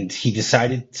 and he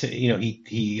decided to,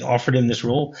 he offered him this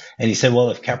role, and he said,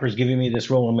 well, if Capra's giving me this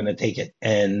role, I'm going to take it.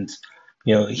 And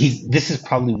this is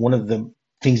probably one of the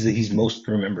things that he's most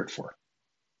remembered for.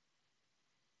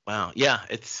 Wow, yeah,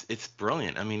 it's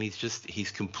brilliant. I mean,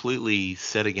 he's completely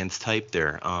set against type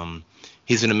there.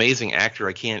 He's an amazing actor.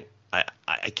 I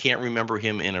can't remember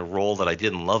him in a role that I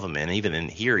didn't love him in. Even in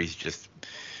here, he's just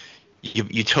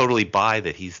you totally buy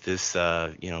that he's this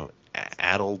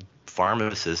adult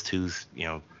pharmacist who's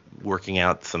working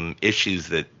out some issues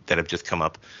that have just come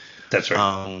up. That's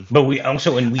right. But we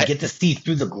also, and we get to see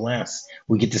through the glass,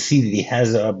 we get to see that he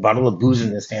has a bottle of booze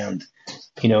in his hand,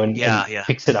 and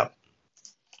picks it up.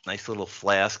 Nice little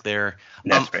flask there.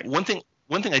 That's right. One thing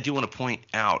I do want to point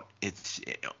out, it's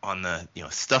on the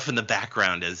stuff in the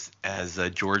background as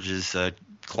George is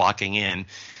clocking in.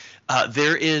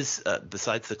 There is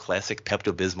besides the classic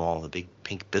Pepto-Bismol, the big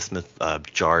pink bismuth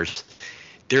jars,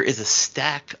 there is a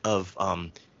stack of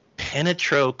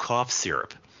Penetro cough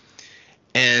syrup,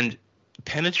 and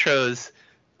Penetro's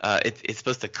it's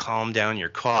supposed to calm down your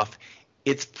cough.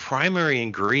 Its primary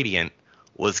ingredient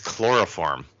was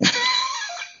chloroform.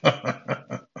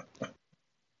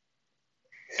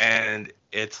 And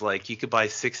it's like you could buy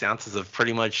 6 ounces of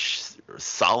pretty much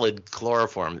solid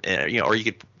chloroform, or you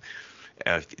could,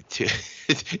 to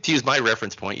use my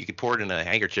reference point, you could pour it in a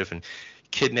handkerchief and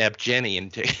kidnap Jenny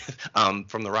and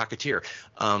from the Rocketeer.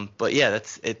 But yeah,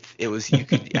 it was you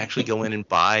could actually go in and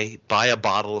buy a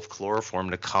bottle of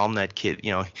chloroform to calm that kid.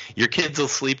 Your kids will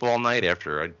sleep all night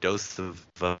after a dose of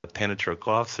Penetro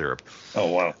cough syrup. Oh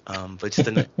wow! But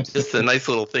just a nice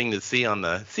little thing to see on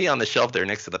the shelf there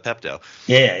next to the Pepto.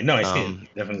 Yeah, no, I see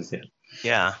it. Definitely see it.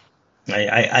 Yeah.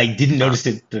 I didn't notice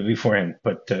it beforehand,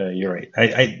 but you're right.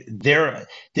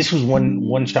 This was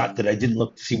one shot that I didn't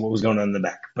look to see what was going on in the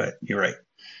back, but you're right.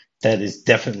 That is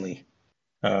definitely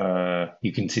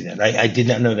you can see that. I did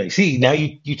not know that. See, now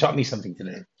you taught me something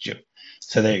today, Jim.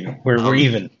 So there you go. We're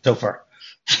even so far.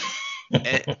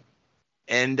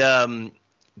 and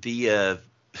the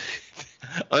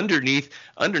underneath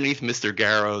Mr.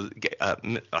 Garrow,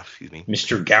 excuse me,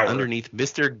 Mr. Gower. Underneath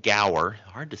Mr. Gower,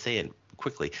 hard to say it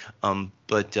quickly.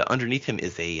 But underneath him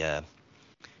is a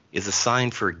sign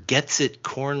for Gets It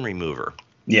corn remover.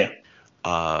 Yeah.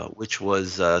 Which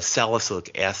was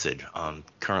salicylic acid,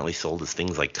 currently sold as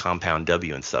things like Compound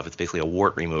W and stuff. It's basically a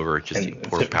wart remover, just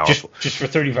more powerful. Just for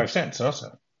 35 cents,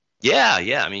 also.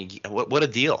 Yeah. I mean, what a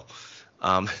deal.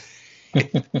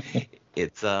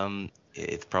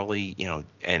 It's probably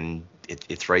and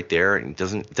it's right there, and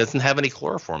it doesn't have any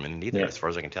chloroform in it either, as far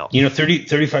as I can tell.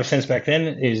 35 cents back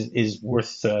then is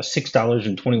worth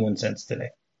 $6.21 today.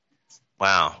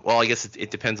 Wow. Well, I guess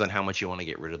it depends on how much you want to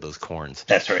get rid of those corns.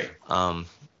 That's right. Wow.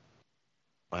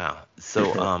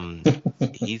 So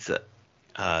he's poor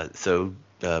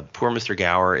Mr.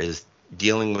 Gower is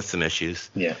dealing with some issues.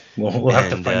 Yeah. We'll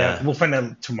have to find out. We'll find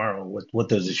out tomorrow what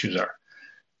those issues are.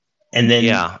 And then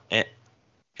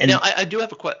and now I do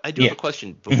have a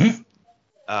question. Mm-hmm.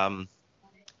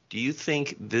 Do you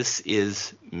think this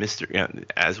is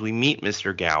as we meet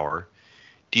Mr. Gower?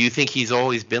 Do you think he's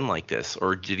always been like this,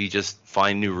 or did he just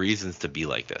find new reasons to be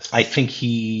like this? I think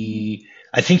he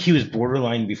was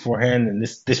borderline beforehand, and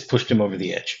this pushed him over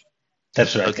the edge.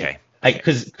 That's what I think.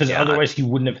 Because otherwise he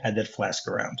wouldn't have had that flask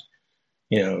around.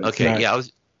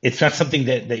 It's not something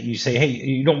that you say, hey,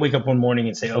 you don't wake up one morning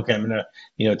and say, okay, I'm gonna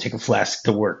take a flask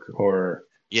to work, or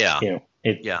he's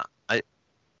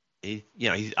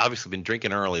obviously been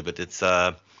drinking early, but it's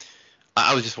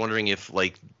I was just wondering if,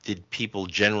 did people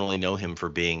generally know him for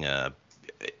being,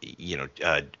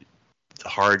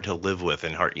 hard to live with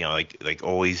and hard, like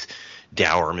always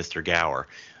dour Mr. Gower?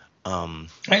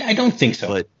 I don't think so.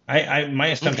 But my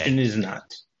assumption is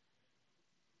not.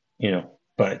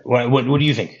 But what do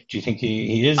you think? Do you think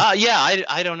he is?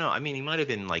 I don't know. I mean, he might have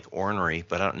been ornery,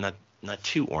 but not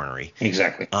too ornery.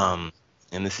 Exactly. And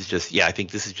this is just, I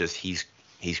think this is just he's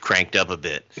cranked up a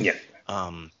bit. Yeah.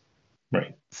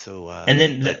 Right. So and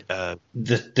then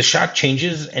the shot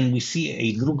changes, and we see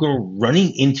a little girl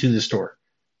running into the store,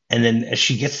 and then as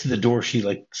she gets to the door,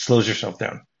 she slows herself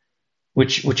down.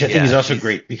 which I think is Yeah, also she's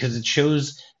great because it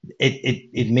shows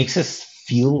it makes us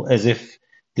feel as if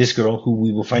this girl, who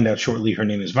we will find out shortly, her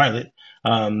name is Violet,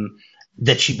 um,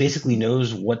 that she basically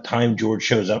knows what time George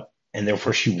shows up, and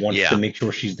therefore she wants to yeah, make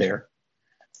sure she's there.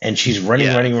 And she's running,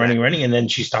 yeah, running, running, exactly. running, and then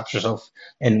she stops herself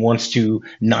and wants to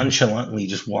nonchalantly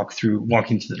just walk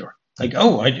into the door. Like,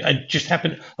 oh, I just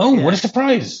happened. Oh, what a Yeah.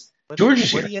 surprise! What George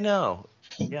is what do here. you know?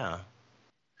 Yeah.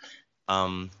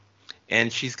 Um,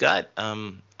 and she's got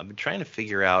I've been trying to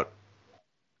figure out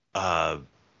uh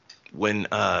when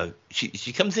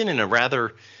she comes in a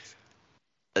rather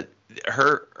uh,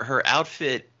 her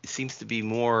outfit seems to be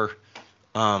more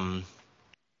um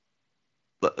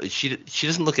she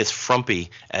doesn't look as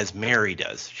frumpy as Mary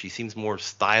does. She seems more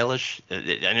stylish.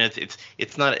 And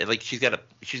it's not like she's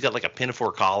got like a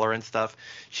pinafore collar and stuff.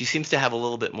 She seems to have a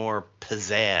little bit more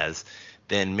pizzazz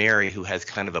than Mary, who has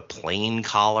kind of a plain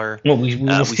collar. Well, we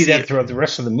will We see see that it, throughout the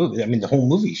rest of the movie. I mean, the whole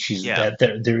movie, she's yeah,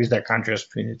 that there is that contrast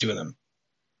between the two of them.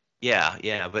 yeah,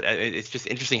 yeah. But it's just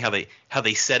interesting how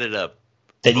they set it up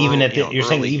That even at the, you're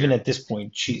saying early even here. at this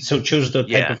point, she so shows the type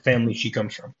Yeah, of family she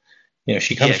comes from. You know,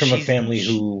 she comes yeah. from a family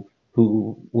who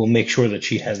will make sure that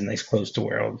she has nice clothes to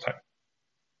wear all the time.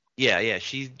 Yeah, yeah.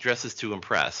 She dresses to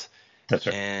impress. That's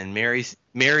right. And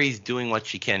Mary's doing what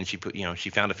she can. She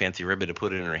found a fancy ribbon to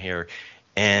put in her hair,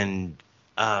 and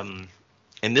um,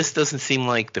 and this doesn't seem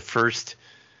like the first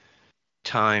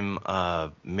time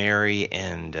Mary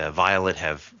and Violet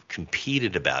have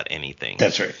competed about anything.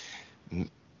 That's right.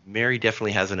 Mary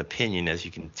definitely has an opinion, as you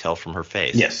can tell from her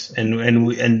face. Yes,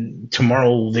 and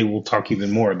tomorrow they will talk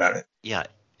even more about it. Yeah,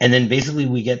 And then basically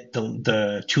we get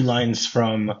the two lines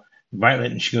from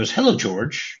Violet, and she goes, "Hello,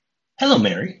 George. Hello,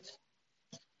 Mary."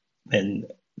 And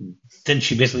then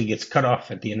she basically gets cut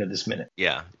off at the end of this minute.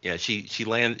 yeah, yeah. She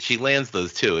lands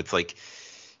those two. It's like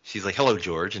she's like, "Hello,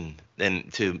 George," and then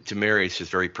to Mary, it's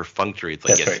just very perfunctory. It's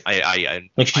like, That's "Yes, right.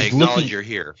 Like I acknowledge you're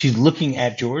here." she's looking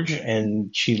at George,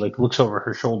 and she like looks over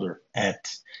her shoulder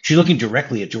at. She's looking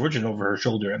directly at George and over her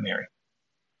shoulder at Mary.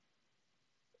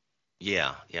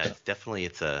 Yeah, yeah.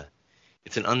 So,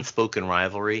 It's an unspoken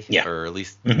rivalry, yeah. or at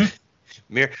least Hmm.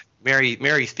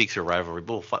 Mary speaks her rivalry.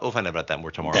 We'll find out about that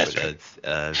more tomorrow. That's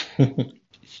But right.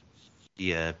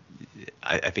 yeah,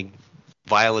 I think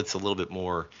Violet's a little bit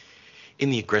more in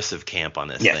the aggressive camp on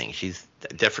this Yeah, thing. She's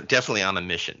definitely on a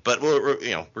mission. But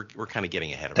we're kind of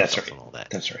getting ahead of that's ourselves right. and all that.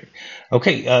 That's right.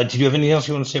 Okay. Did you have anything else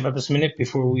you want to say about this minute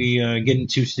before we get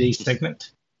into today's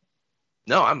segment?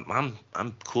 No,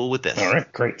 I'm cool with All this.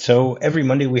 right, great. So every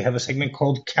Monday we have a segment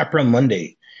called Capra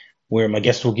Monday, where my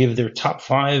guests will give their top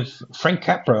five Frank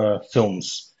Capra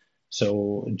films.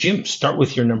 So, Jim, start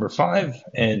with your number five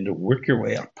and work your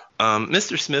way up.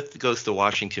 Mr. Smith Goes to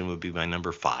Washington would be my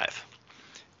number five.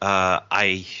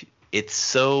 I it's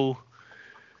so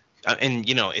and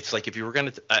it's like if you were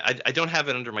gonna I don't have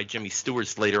it under my Jimmy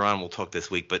Stewart's later on, we'll talk this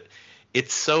week, but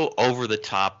it's so over the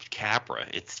top Capra.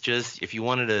 It's just, if you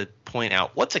wanted to point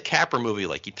out what's a Capra movie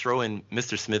like, you throw in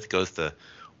Mr. Smith Goes to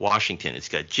Washington. It's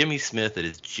got Jimmy Smith. It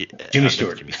is Jimmy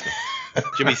Stewart. Jimmy Smith.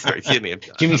 Jimmy Stewart. Excuse me.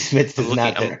 Jimmy Smith I'm is looking.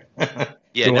 not there. Yeah,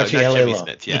 You're no, watching not LA Jimmy Law.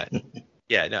 Smith. Yeah,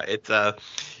 yeah, no. It's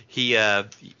he I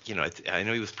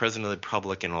know he was president of the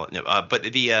Republic and all. No, but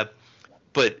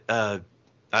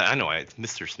I know it's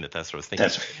Mr. Smith. That's what I was thinking.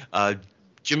 That's right.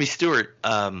 Jimmy Stewart.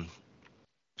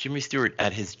 Jimmy Stewart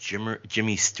at his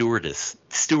Jimmy Stewart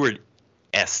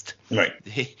est. Right.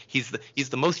 He's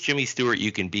the most Jimmy Stewart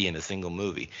you can be in a single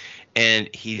movie, and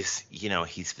he's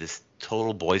this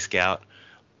total Boy Scout,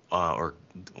 or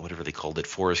whatever they called it,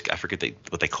 Forest. I forget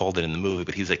what they called it in the movie,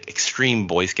 but he's like extreme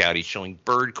Boy Scout. He's showing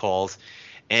bird calls,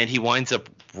 and he winds up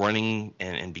running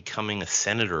and becoming a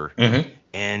senator. Mm-hmm.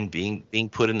 And being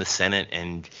put in the Senate,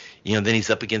 and then he's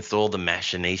up against all the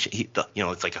machination.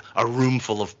 It's like a room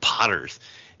full of Potters,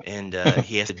 and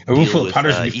he has to A room deal full of with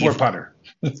Potters before evil. Potter.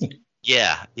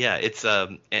 Yeah, yeah. It's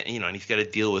and he's got to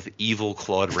deal with evil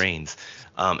Claude Rains,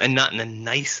 and not in the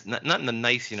nice, not in the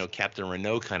nice, Captain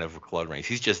Renault kind of Claude Rains.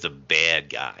 He's just a bad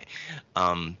guy.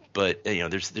 But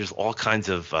there's all kinds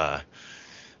of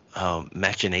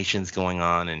machinations going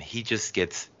on, and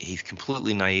he's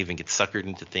completely naive and gets suckered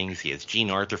into things. He has Jean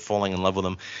Arthur falling in love with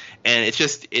him, and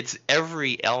it's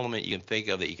every element you can think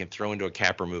of that you can throw into a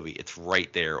Capra movie. It's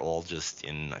right there, all just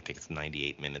in, I think it's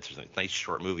 98 minutes or something. Nice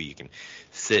short movie. You can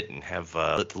sit and have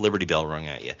the Liberty Bell rung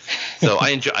at you. So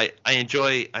I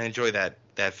enjoy that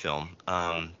film.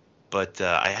 But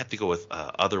I have to go with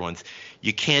other ones.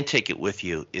 You Can't Take It With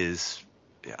You is,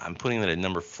 I'm putting that at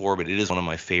number 4, but it is one of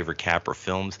my favorite Capra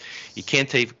films. You Can't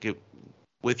Take It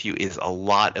With You is a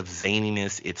lot of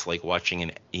zaniness. It's like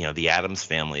watching the Addams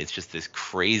Family. It's just this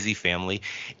crazy family.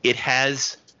 It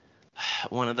has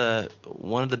one of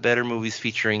the better movies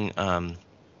featuring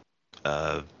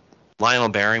uh, Lionel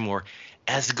Barrymore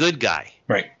as the good guy.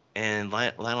 Right. And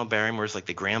Lionel Barrymore is like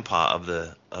the grandpa of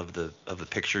the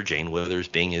picture. Jane Withers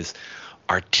being his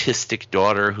artistic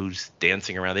daughter who's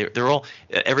dancing around. They're all,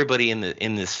 everybody in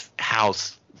this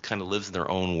house kind of lives in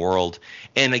their own world.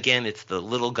 And again, it's the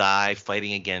little guy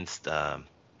fighting against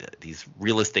these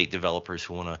real estate developers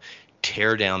who want to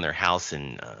tear down their house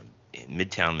in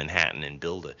Midtown Manhattan and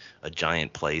build a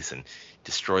giant place and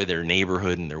destroy their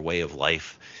neighborhood and their way of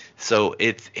life. So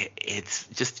it's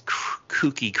just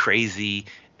kooky, crazy,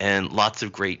 and lots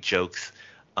of great jokes.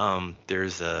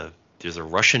 There's a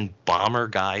Russian bomber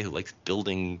guy who likes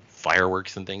building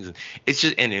fireworks and things, and it's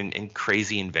just and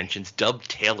crazy inventions. Dub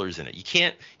Taylor's in it.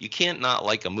 You can't not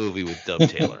like a movie with Dub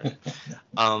Taylor in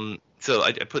it. So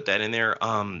I put that in there.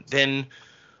 Then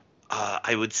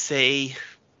I would say,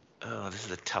 this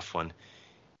is a tough one.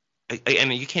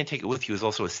 And You Can't Take It With You is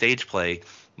also a stage play,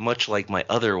 much like my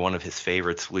other one of his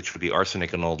favorites, which would be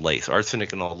Arsenic and Old Lace.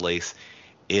 Arsenic and Old Lace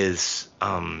is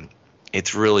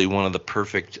it's really one of the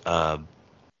perfect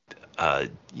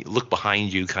look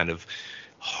behind you kind of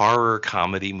horror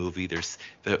comedy movie. There's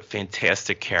the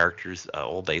fantastic characters,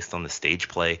 all based on the stage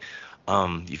play.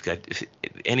 You've got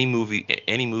any movie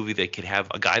that could have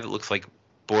a guy that looks like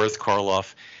Boris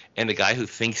Karloff and a guy who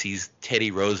thinks he's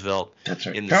Teddy Roosevelt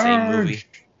in the same movie.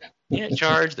 Yeah,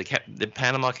 Charge, the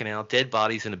Panama Canal, dead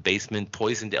bodies in a basement,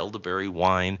 poisoned elderberry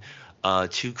wine,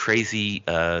 two crazy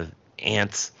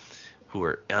aunts who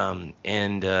are,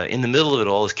 in the middle of it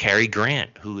all is Cary Grant,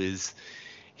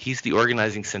 he's the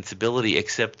organizing sensibility,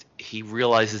 except he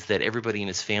realizes that everybody in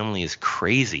his family is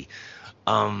crazy.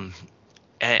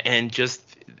 And just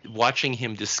watching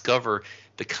him discover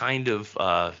the kind of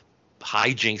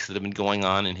hijinks that have been going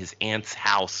on in his aunt's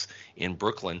house in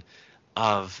Brooklyn.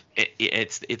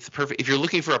 It's perfect. If you're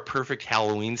looking for a perfect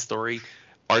Halloween story,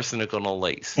 Arsenic on a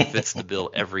Lace fits the bill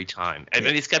every time. And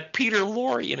then it's got Peter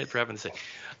Lorre in it, for heaven's sake.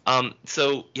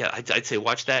 So yeah, I'd say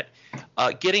watch that.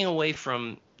 Getting away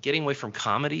from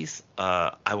comedies,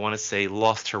 I want to say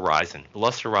Lost Horizon.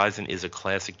 Lost Horizon is a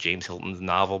classic James Hilton's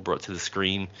novel brought to the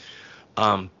screen.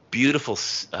 Beautiful,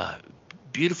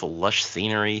 lush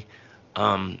scenery.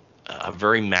 A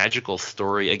very magical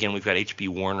story. Again, we've got H.B.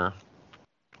 Warner.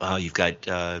 You've got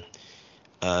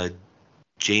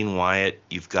Jane Wyatt.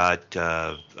 You've got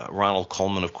Ronald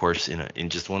Colman, of course, in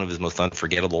just one of his most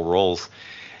unforgettable roles.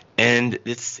 And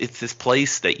it's this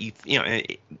place that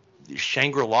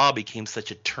Shangri-La became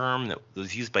such a term that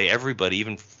was used by everybody,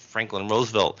 even Franklin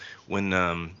Roosevelt, when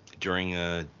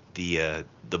during the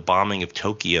bombing of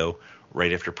Tokyo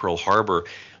right after Pearl Harbor.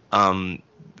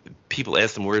 People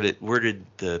asked him where did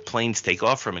the planes take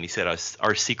off from, and he said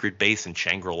our secret base in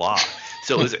Shangri-La.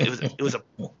 So it was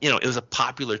a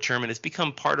popular term, and it's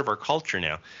become part of our culture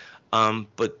now.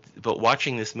 But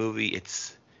watching this movie,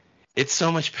 it's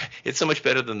so much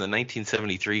better than the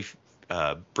 1973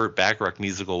 Burt Bacharach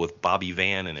musical with Bobby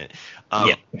Van in it.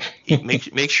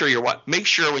 Make sure when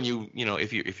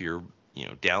if you're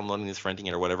downloading this, renting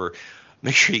it or whatever,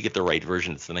 make sure you get the right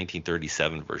version. It's the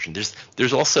 1937 version.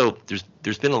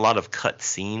 There's been a lot of cut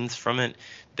scenes from it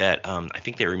that I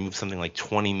think they removed something like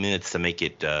 20 minutes to make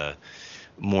it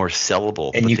more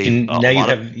sellable. And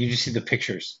you just see the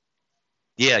pictures.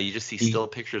 Yeah, you just see still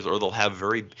pictures, or they'll have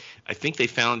I think they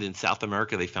found in South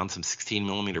America, they found some 16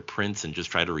 millimeter prints and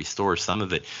just try to restore some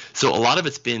of it. So a lot of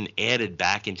it's been added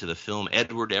back into the film.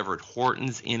 Edward Everett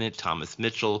Horton's in it, Thomas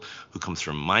Mitchell, who comes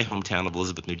from my hometown of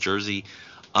Elizabeth, New Jersey.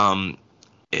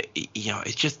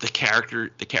 It's just the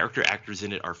character actors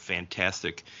in it are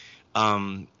fantastic.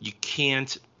 I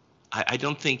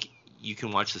don't think you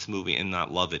can watch this movie and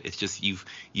not love it. It's just you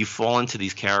fall into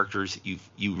these characters.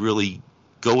 You really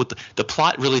go with the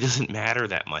plot. Really doesn't matter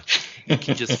that much. You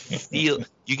can just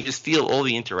feel all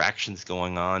the interactions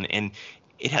going on, and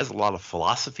it has a lot of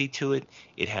philosophy to it.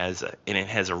 It has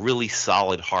a really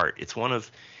solid heart.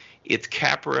 It's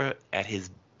Capra at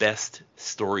his best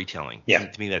storytelling. Yeah.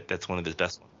 To me, that's one of his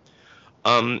best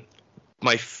ones.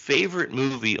 My favorite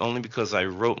movie, only because I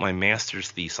wrote my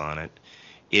master's thesis on it,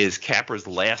 is Capra's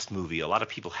last movie. A lot of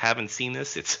people haven't seen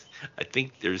this. I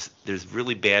think there's a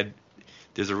really bad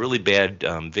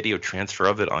video transfer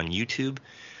of it on YouTube.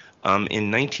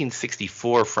 In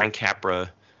 1964, Frank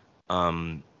Capra,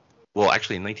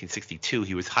 actually in 1962,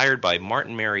 he was hired by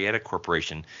Martin Marietta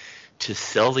Corporation to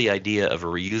sell the idea of a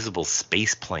reusable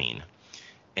space plane.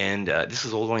 And this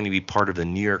was all going to be part of the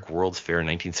New York World's Fair in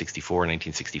 1964 and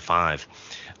 1965.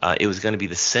 It was going to be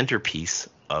the centerpiece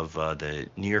of the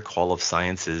New York Hall of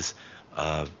Sciences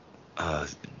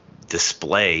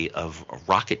display of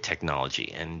rocket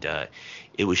technology, and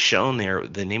it was shown there.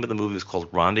 The name of the movie was called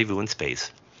Rendezvous in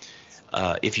Space.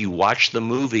 If you watch the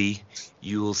movie,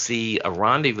 you will see a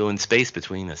rendezvous in space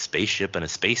between a spaceship and a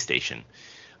space station.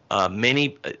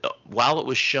 While it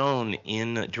was shown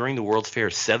during the World's Fair,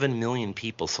 7 million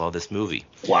people saw this movie.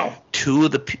 Wow. Two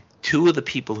of the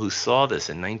people who saw this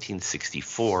in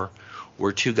 1964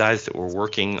 were two guys that were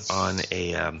working on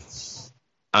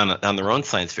on their own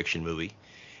science fiction movie,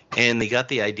 and they got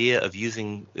the idea of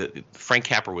using Frank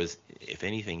Capra was, if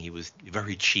anything, he was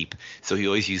very cheap, so he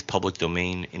always used public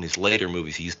domain. In his later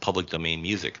movies, he used public domain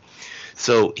music.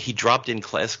 So he dropped in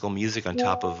classical music on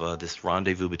top of this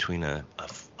rendezvous between a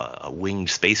winged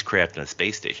spacecraft and a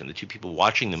space station. The two people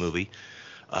watching the movie,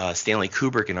 Stanley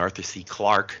Kubrick and Arthur C.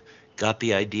 Clarke, got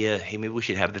the idea, hey, maybe we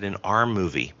should have that in our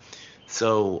movie.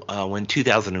 So when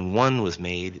 2001 was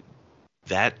made,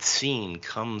 that scene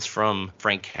comes from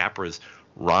Frank Capra's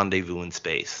Rendezvous in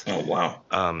Space. Oh,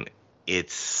 wow.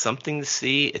 It's something to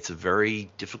see. It's a very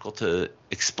difficult to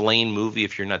explain movie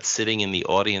if you're not sitting in the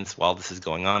audience while this is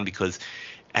going on, because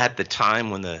at the time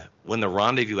when the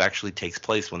rendezvous actually takes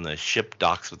place, when the ship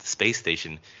docks with the space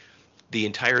station, the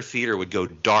entire theater would go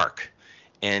dark,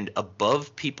 and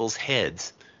above people's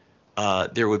heads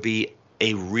there would be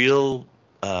a real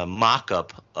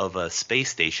mock-up of a space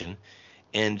station,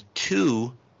 and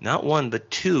not one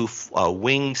but two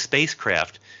winged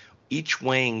spacecraft, each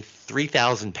weighing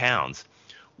 3,000 pounds,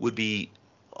 would be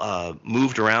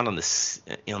moved around on the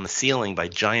ceiling by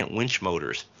giant winch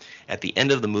motors. At the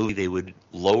end of the movie, they would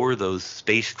lower those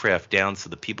spacecraft down so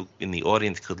the people in the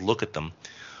audience could look at them.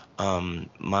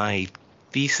 My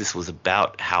thesis was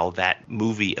about how that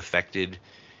movie affected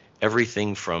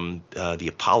everything from the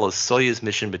Apollo-Soyuz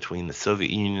mission between the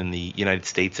Soviet Union and the United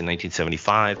States in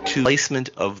 1975 to placement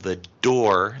of the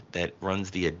door that runs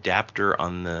the adapter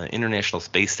on the International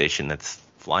Space Station that's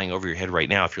flying over your head right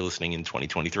now if you're listening in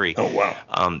 2023. Oh, wow.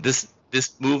 This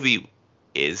movie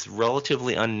is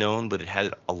relatively unknown, but it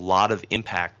had a lot of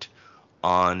impact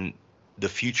on the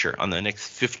future, on the next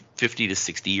 50 to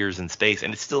 60 years in space,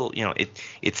 and it's still,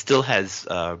 it still has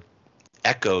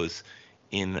echoes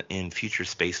in future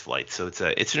space flights. So it's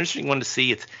an interesting one to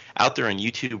see. It's out there on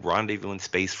YouTube, Rendezvous in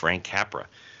Space, Frank Capra.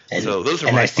 And, so those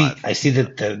are my five. I see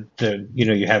that the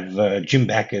you have Jim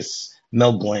Backus,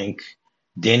 Mel Blanc,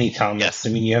 Danny Thomas. Yes. I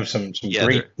mean, you have some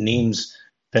great names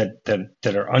that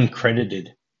are uncredited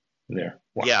there.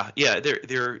 Wow. Yeah.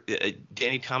 They're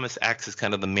Danny Thomas acts as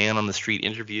kind of the man on the street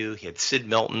interview. He had Sid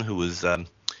Melton, who was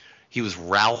he was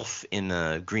Ralph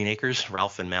in Green Acres,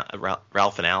 Ralph and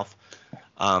Alf.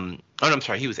 I'm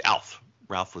sorry, he was Alf.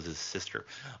 Ralph was his sister.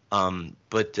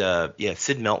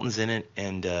 Sid Melton's in it,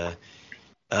 and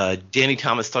Danny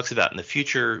Thomas talks about in the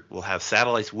future we'll have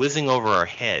satellites whizzing over our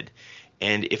head,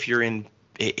 and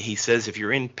he says if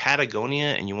you're in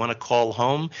Patagonia and you want to call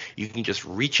home, you can just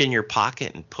reach in your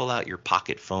pocket and pull out your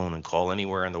pocket phone and call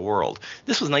anywhere in the world.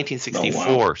 This was 1964,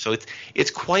 oh, wow. So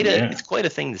it's quite a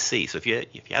thing to see. So if you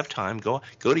have time, go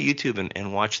to YouTube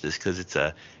and watch this, because it's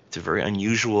a very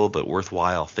unusual but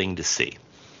worthwhile thing to see.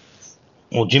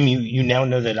 Well, Jim, you now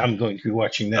know that I'm going to be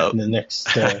watching that in the next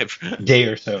day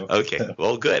or so. Okay, so,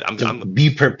 well, good. I'm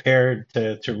be prepared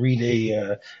to read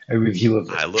a review of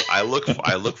it. I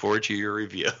look forward to your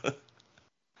review.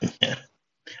 Yeah.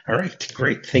 All right,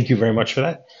 great. Thank you very much for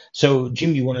that. So,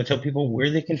 Jim, you want to tell people where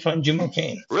they can find Jim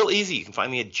O'Kane? Real easy. You can find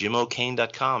me at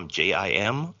jimokane.com.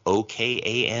 JIMOKANE.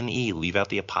 Leave out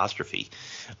the apostrophe.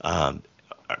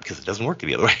 Because it doesn't work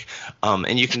the other way.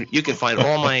 And you can find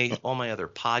all my other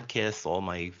podcasts, all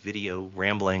my video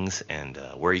ramblings, and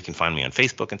where you can find me on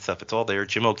Facebook and stuff. It's all there,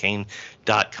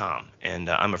 jimokane.com. And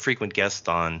I'm a frequent guest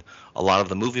on a lot of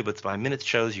the Movie Bits by Minutes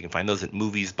shows. You can find those at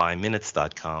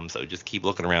moviesbyminutes.com. So just keep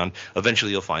looking around.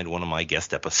 Eventually you'll find one of my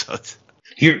guest episodes.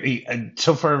 Here,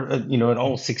 so far, in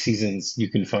all 6 seasons, you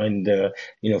can find 5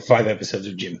 episodes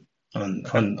of Jim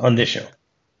on this show.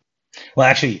 Well,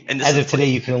 actually, as of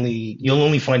today, you'll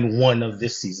only find one of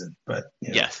this season. But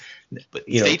yes, but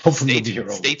hopefully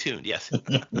stay tuned. Yes,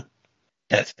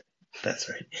 that's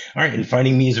right. All right, and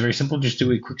finding me is very simple. Just do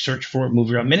a quick search for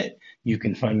MovieRob Minute. You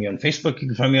can find me on Facebook. You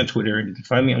can find me on Twitter, and you can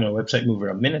find me on my website,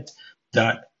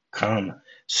 MovieRobMinute.com.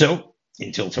 So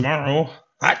until tomorrow,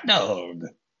 hot dog.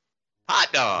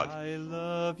 Hot dog. I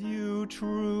love you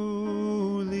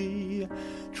truly,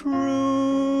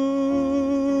 truly,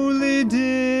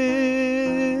 dear.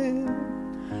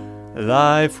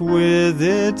 Life with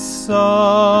its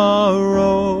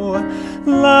sorrow,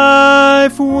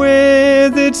 life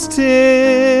with its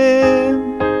tears.